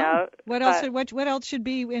 What else should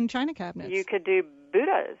be in china cabinets? You could do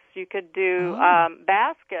Buddhas. You could do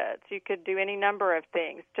baskets. You could do any number of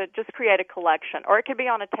things to just create a collection, or it could be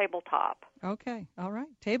on a tabletop. Okay, all right,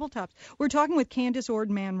 tabletops. We're talking with Candace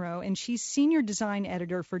Ord-Manro, and she's senior design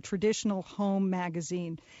editor for Traditional Home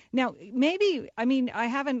magazine. Now, I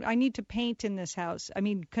need to paint in this house.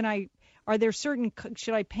 Are there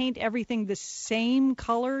should I paint everything the same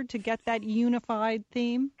color to get that unified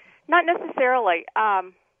theme? Not necessarily.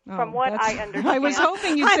 From what I understand. I was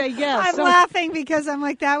hoping you'd say yes. I'm laughing because I'm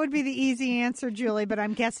like, that would be the easy answer, Julie, but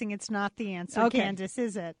I'm guessing it's not the answer, Candace,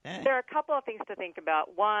 is it? There are a couple of things to think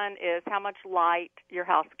about. One is how much light your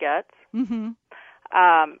house gets. Mm-hmm.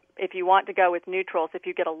 If you want to go with neutrals, if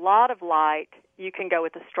you get a lot of light, you can go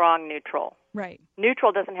with a strong neutral. Right.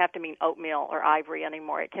 Neutral doesn't have to mean oatmeal or ivory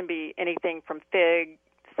anymore. It can be anything from fig,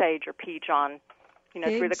 sage, or peach on,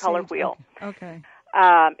 Fig, through the color sage, wheel. Okay.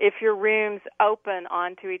 If your rooms open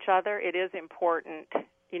onto each other, it is important.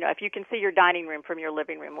 If you can see your dining room from your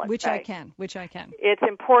living room, let's Which say. I can. It's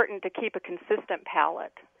important to keep a consistent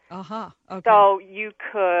palette. Okay. So you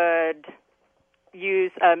could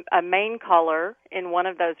use a main color in one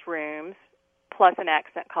of those rooms plus an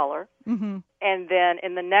accent color. Mm-hmm. And then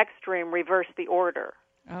in the next room, reverse the order.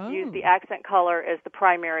 Oh. Use the accent color as the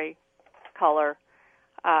primary color,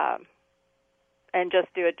 and just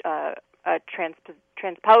do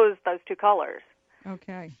transpose those two colors.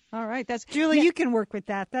 Okay. All right. That's Julie. You can work with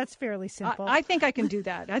that. That's fairly simple. I think I can do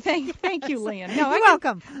that. Thank you, Lian. No, You're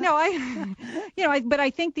welcome. But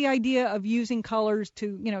I think the idea of using colors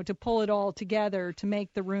to pull it all together to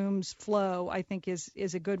make the rooms flow, I think is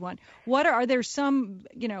a good one. Are there some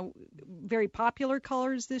very popular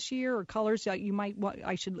colors this year, or colors that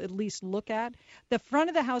I should at least look at? The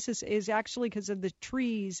front of the house is actually, because of the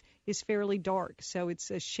trees, is fairly dark, so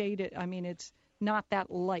it's a shaded. I mean, it's not that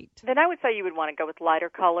light. Then I would say you would want to go with lighter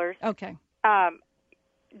colors. Okay.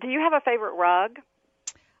 Do you have a favorite rug?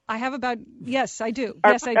 I have yes, I do.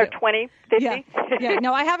 Or 20, 50? Yeah.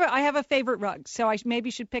 No, I have a favorite rug, so I maybe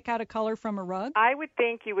should pick out a color from a rug. I would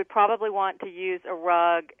think you would probably want to use a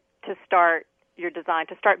rug to start your design,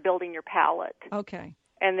 to start building your palette. Okay.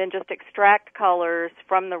 And then just extract colors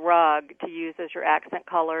from the rug to use as your accent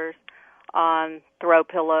colors on throw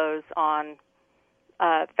pillows, on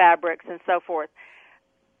fabrics, and so forth.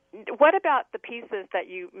 What about the pieces that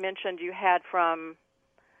you mentioned you had from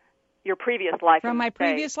your previous life? From my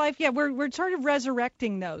previous life, yeah, we're sort of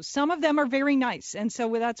resurrecting those. Some of them are very nice, and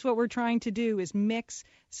so that's what we're trying to do, is mix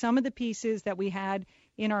some of the pieces that we had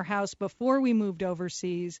in our house before we moved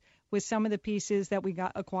overseas with some of the pieces that we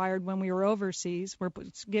got acquired when we were overseas. We're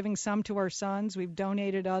giving some to our sons. We've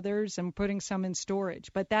donated others and putting some in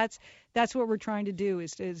storage. But that's what we're trying to do,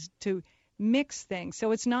 is to mix things.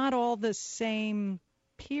 So it's not all the same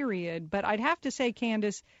period, but I'd have to say,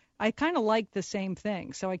 Candace, I kind of like the same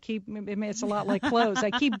thing. So it's a lot like clothes.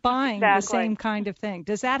 I keep buying the same kind of thing.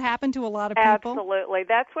 Does that happen to a lot of people? Absolutely.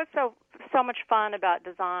 That's what's so much fun about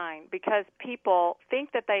design, because people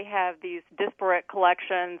think that they have these disparate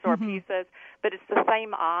collections or pieces, but it's the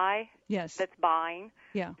same eye that's buying.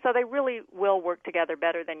 Yeah. So they really will work together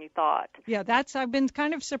better than you thought. Yeah, I've been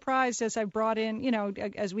kind of surprised as I brought in,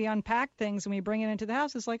 as we unpack things and we bring it into the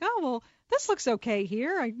house, it's like, oh, well, this looks okay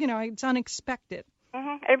here. It's unexpected.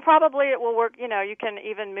 Mm-hmm. And probably it will work, you can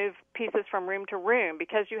even move pieces from room to room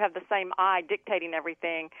because you have the same eye dictating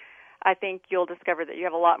everything. I think you'll discover that you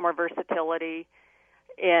have a lot more versatility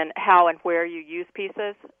in how and where you use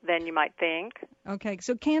pieces than you might think. Okay,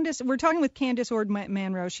 so Candace, we're talking with Candace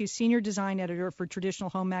Ord-Manro. She's senior design editor for Traditional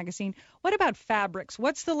Home Magazine. What about fabrics?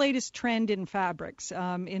 What's the latest trend in fabrics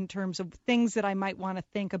in terms of things that I might want to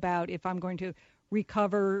think about if I'm going to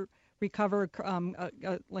recover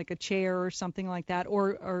like a chair or something like that,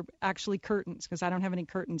 or actually curtains, because I don't have any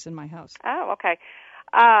curtains in my house? Oh, okay.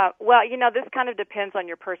 Well, this kind of depends on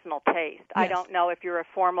your personal taste. Yes. I don't know if you're a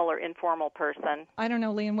formal or informal person. I don't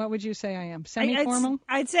know, Lian. What would you say I am? Semi-formal?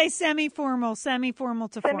 I'd say semi-formal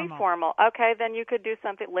to formal. Semi-formal. Okay, then you could do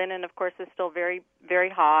something. Linen, of course, is still very, very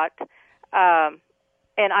hot.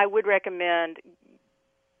 And I would recommend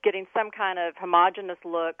getting some kind of homogeneous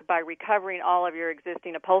look by recovering all of your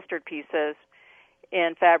existing upholstered pieces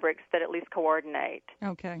in fabrics that at least coordinate.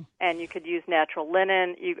 Okay. And you could use natural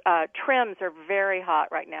linen. Trims are very hot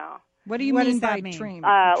right now. What do you mean by trim?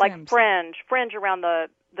 Like fringe around the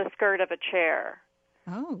skirt of a chair.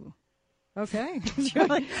 Oh, okay.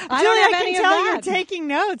 Julie, I can tell you're taking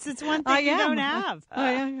notes. It's one thing you don't have.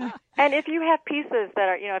 Yeah. And if you have pieces that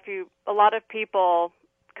are, a lot of people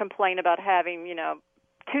complain about having,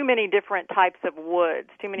 too many different types of woods,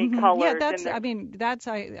 too many colors. Yeah,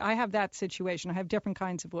 I have that situation. I have different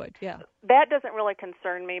kinds of wood, yeah. That doesn't really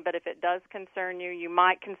concern me, but if it does concern you, you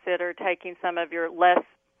might consider taking some of your less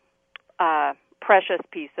precious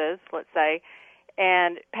pieces, let's say,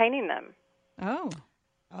 and painting them.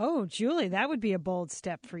 Oh, Julie, that would be a bold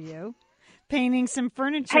step for you. Painting some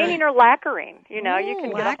furniture. Painting or lacquering, you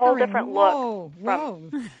can get a whole different look.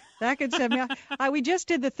 Whoa. That could set me off. We just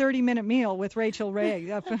did the 30-minute meal with Rachel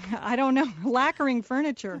Ray. I don't know. Lacquering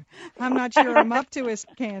furniture. I'm not sure I'm up to it,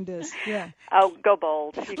 Candace. Yeah. Oh, go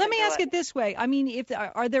bold. Let me ask it this way. I mean,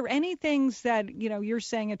 are there any things that, you're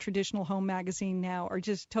saying a Traditional Home Magazine now are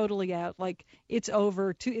just totally out? Like, it's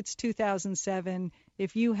over. It's 2007.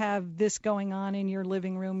 If you have this going on in your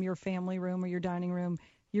living room, your family room, or your dining room,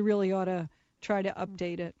 you really ought to try to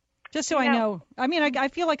update it. Just so I know. I mean, I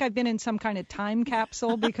feel like I've been in some kind of time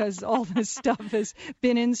capsule because all this stuff has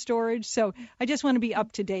been in storage. So I just want to be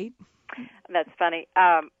up to date. That's funny.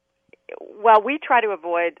 Well, we try to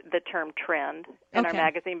avoid the term trend in our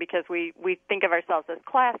magazine because we think of ourselves as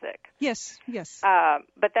classic. Yes, yes.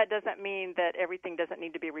 But that doesn't mean that everything doesn't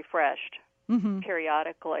need to be refreshed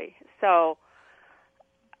periodically. So,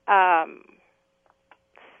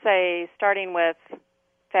 say, starting with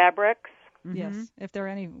fabrics. Yes, if there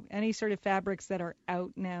are any sort of fabrics that are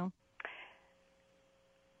out now.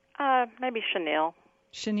 Maybe chenille.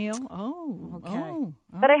 Chenille? Oh, okay. Oh.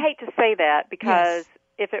 But I hate to say that because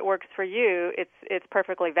if it works for you, it's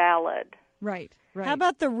perfectly valid. Right. How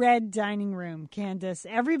about the red dining room, Candace?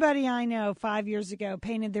 Everybody I know 5 years ago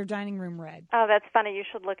painted their dining room red. Oh, that's funny. You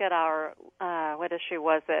should look at our, what issue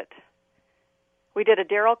was it? We did a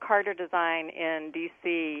Daryl Carter design in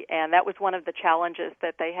D.C., and that was one of the challenges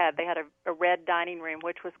that they had. They had a red dining room,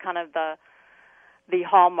 which was kind of the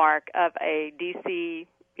hallmark of a D.C.,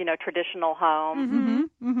 traditional home.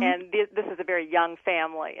 And this is a very young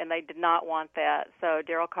family, and they did not want that. So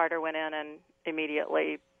Daryl Carter went in and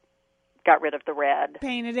immediately got rid of the red.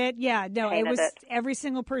 Painted it? Yeah. No, it was every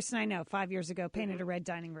single person I know 5 years ago painted a red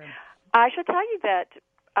dining room. I should tell you that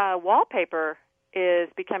wallpaper is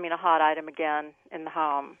becoming a hot item again in the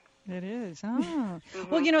home. It is. Oh.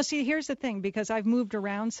 Well, see, here's the thing. Because I've moved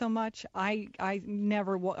around so much, I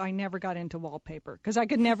never got into wallpaper because I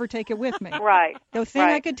could never take it with me. Right. The thing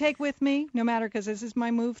I could take with me, no matter, because this is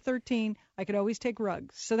my move 13, I could always take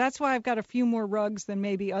rugs. So that's why I've got a few more rugs than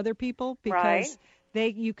maybe other people because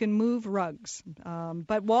you can move rugs.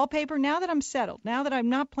 But wallpaper, now that I'm settled, now that I'm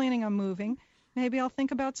not planning on moving, maybe I'll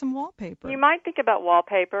think about some wallpaper. You might think about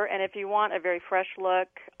wallpaper, and if you want a very fresh look,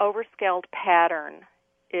 overscaled pattern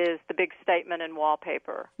is the big statement in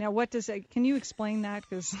wallpaper. Now, what does it? Can you explain that?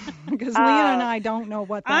 Because Leah and I don't know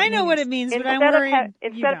what that means. I know what it means, but I'm worried.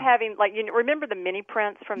 Instead of having, remember the mini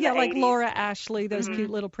prints from the 80s? Yeah, like Laura Ashley, those cute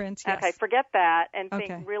little prints. Yes. Okay, forget that and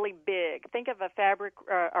think really big. Think of a fabric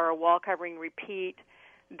or a wall covering repeat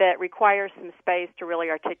that requires some space to really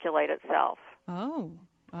articulate itself. Oh.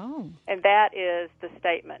 And that is the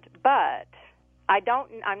statement. But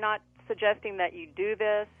I'm not suggesting that you do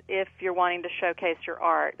this if you're wanting to showcase your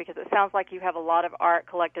art, because it sounds like you have a lot of art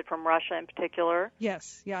collected from Russia in particular.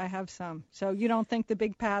 Yes, I have some. So you don't think the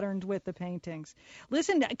big patterns with the paintings.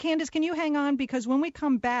 Listen, Candace, can you hang on? Because when we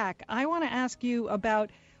come back, I want to ask you about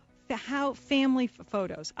how family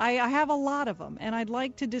photos. I have a lot of them, and I'd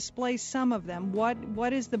like to display some of them.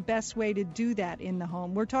 What is the best way to do that in the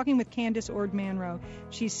home? We're talking with Candace Ord-Manro.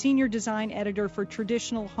 She's senior design editor for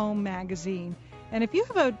Traditional Home magazine. And if you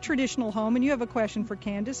have a traditional home and you have a question for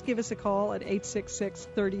Candace, give us a call at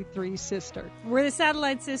 866-33-SISTER. We're the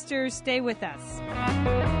Satellite Sisters. Stay with us.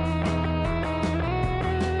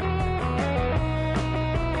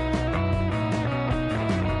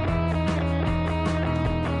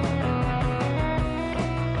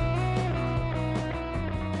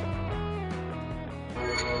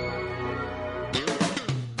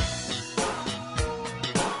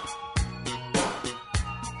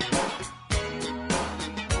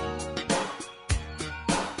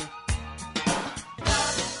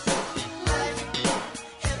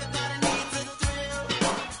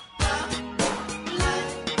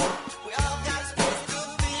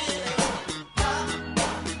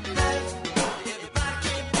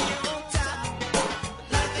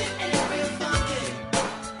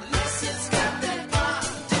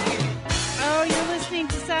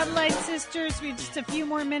 We have just a few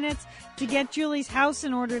more minutes to get Julie's house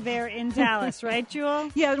in order there in Dallas, right,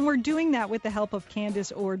 Jewel? Yeah, and we're doing that with the help of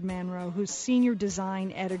Candace Ord-Manro, who's senior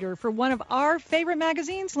design editor for one of our favorite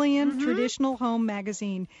magazines, Leanne, Traditional Home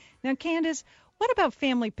magazine. Now, Candace, what about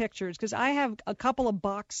family pictures? Because I have a couple of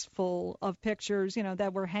box full of pictures,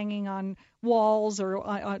 that were hanging on walls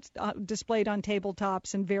or displayed on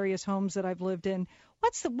tabletops in various homes that I've lived in.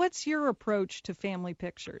 What's your approach to family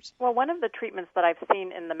pictures? Well, one of the treatments that I've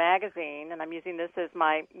seen in the magazine, and I'm using this as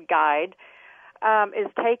my guide, is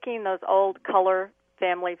taking those old color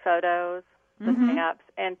family photos, the snaps,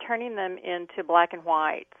 and turning them into black and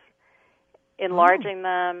whites, enlarging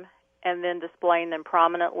them, and then displaying them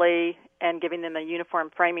prominently and giving them a uniform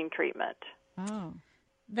framing treatment. Oh.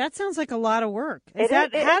 That sounds like a lot of work. How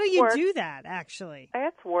do you do that, actually?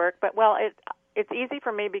 It's work, but, it's easy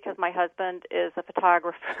for me because my husband is a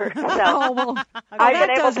photographer. So I've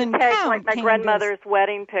been able to take my grandmother's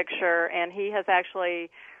wedding picture, and he has actually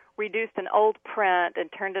reduced an old print and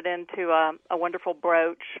turned it into a wonderful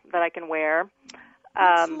brooch that I can wear.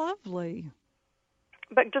 That's lovely.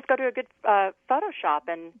 But just go to a good Photoshop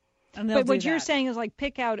and But what you're saying is like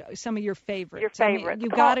pick out some of your favorites. Your favorites.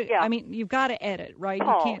 You've got to. Yeah. I mean, you've got to edit, right?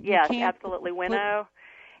 Yes, absolutely. Winnow,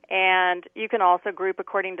 and you can also group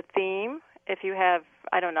according to theme. If you have,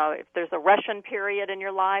 I don't know, if there's a Russian period in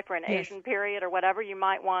your life or an Asian period or whatever, you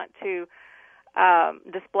might want to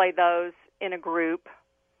display those in a group.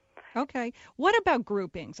 Okay. What about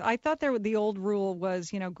groupings? I thought the old rule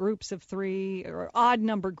was, groups of 3 or odd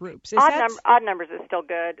number groups. Odd numbers is still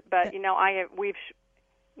good, but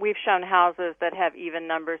we've shown houses that have even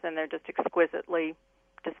numbers and they're just exquisitely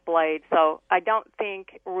displayed. So I don't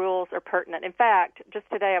think rules are pertinent. In fact, just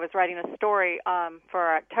today I was writing a story for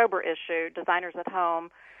our October issue, Designers at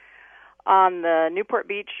Home, on the Newport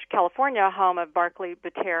Beach, California home of Barclay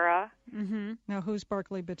Butera. Mm-hmm. Now, who's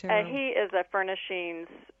Barclay Butera? He is a furnishings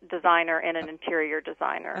designer and an interior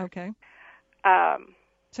designer. Okay.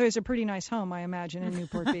 So it's a pretty nice home, I imagine, in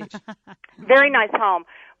Newport Beach. Very nice home.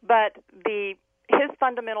 But his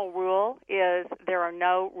fundamental rule is there are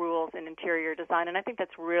no rules in interior design, and I think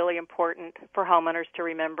that's really important for homeowners to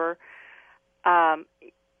remember.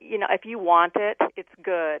 If you want it, it's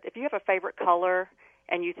good. If you have a favorite color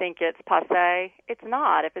and you think it's passé, it's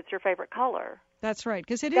not if it's your favorite color. That's right,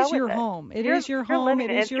 because it is your home. It is your home.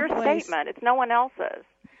 It is your place. Statement. It's no one else's.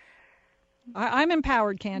 I'm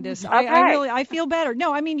empowered, Candace. Okay. I feel better.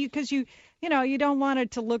 No, I mean, because you don't want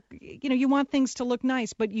it to look, you want things to look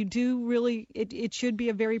nice, but you do really, it should be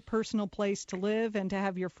a very personal place to live and to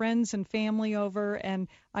have your friends and family over, and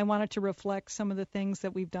I want it to reflect some of the things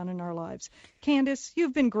that we've done in our lives. Candace,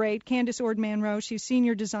 you've been great. Candace Ord-Manro, she's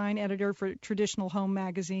senior design editor for Traditional Home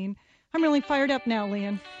magazine. I'm really fired up now,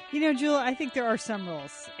 Lian. Jewel, I think there are some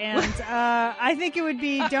rules. And I think it would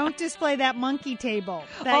be don't display that monkey table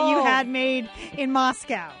that you had made in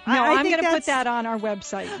Moscow. No, I'm going to put that on our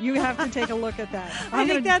website. You have to take a look at that. I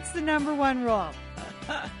think that's the number one rule.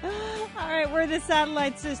 All right, we're the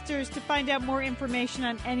Satellite Sisters. To find out more information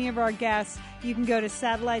on any of our guests, you can go to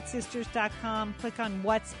satellitesisters.com, click on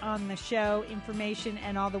what's on the show. Information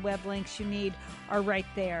and all the web links you need are right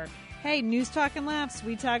there. Hey, News, Talk, and Laughs.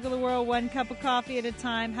 We tackle the world one cup of coffee at a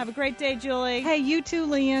time. Have a great day, Julie. Hey, you too,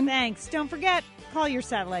 Lian. Thanks. Don't forget, call your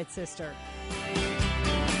satellite sister.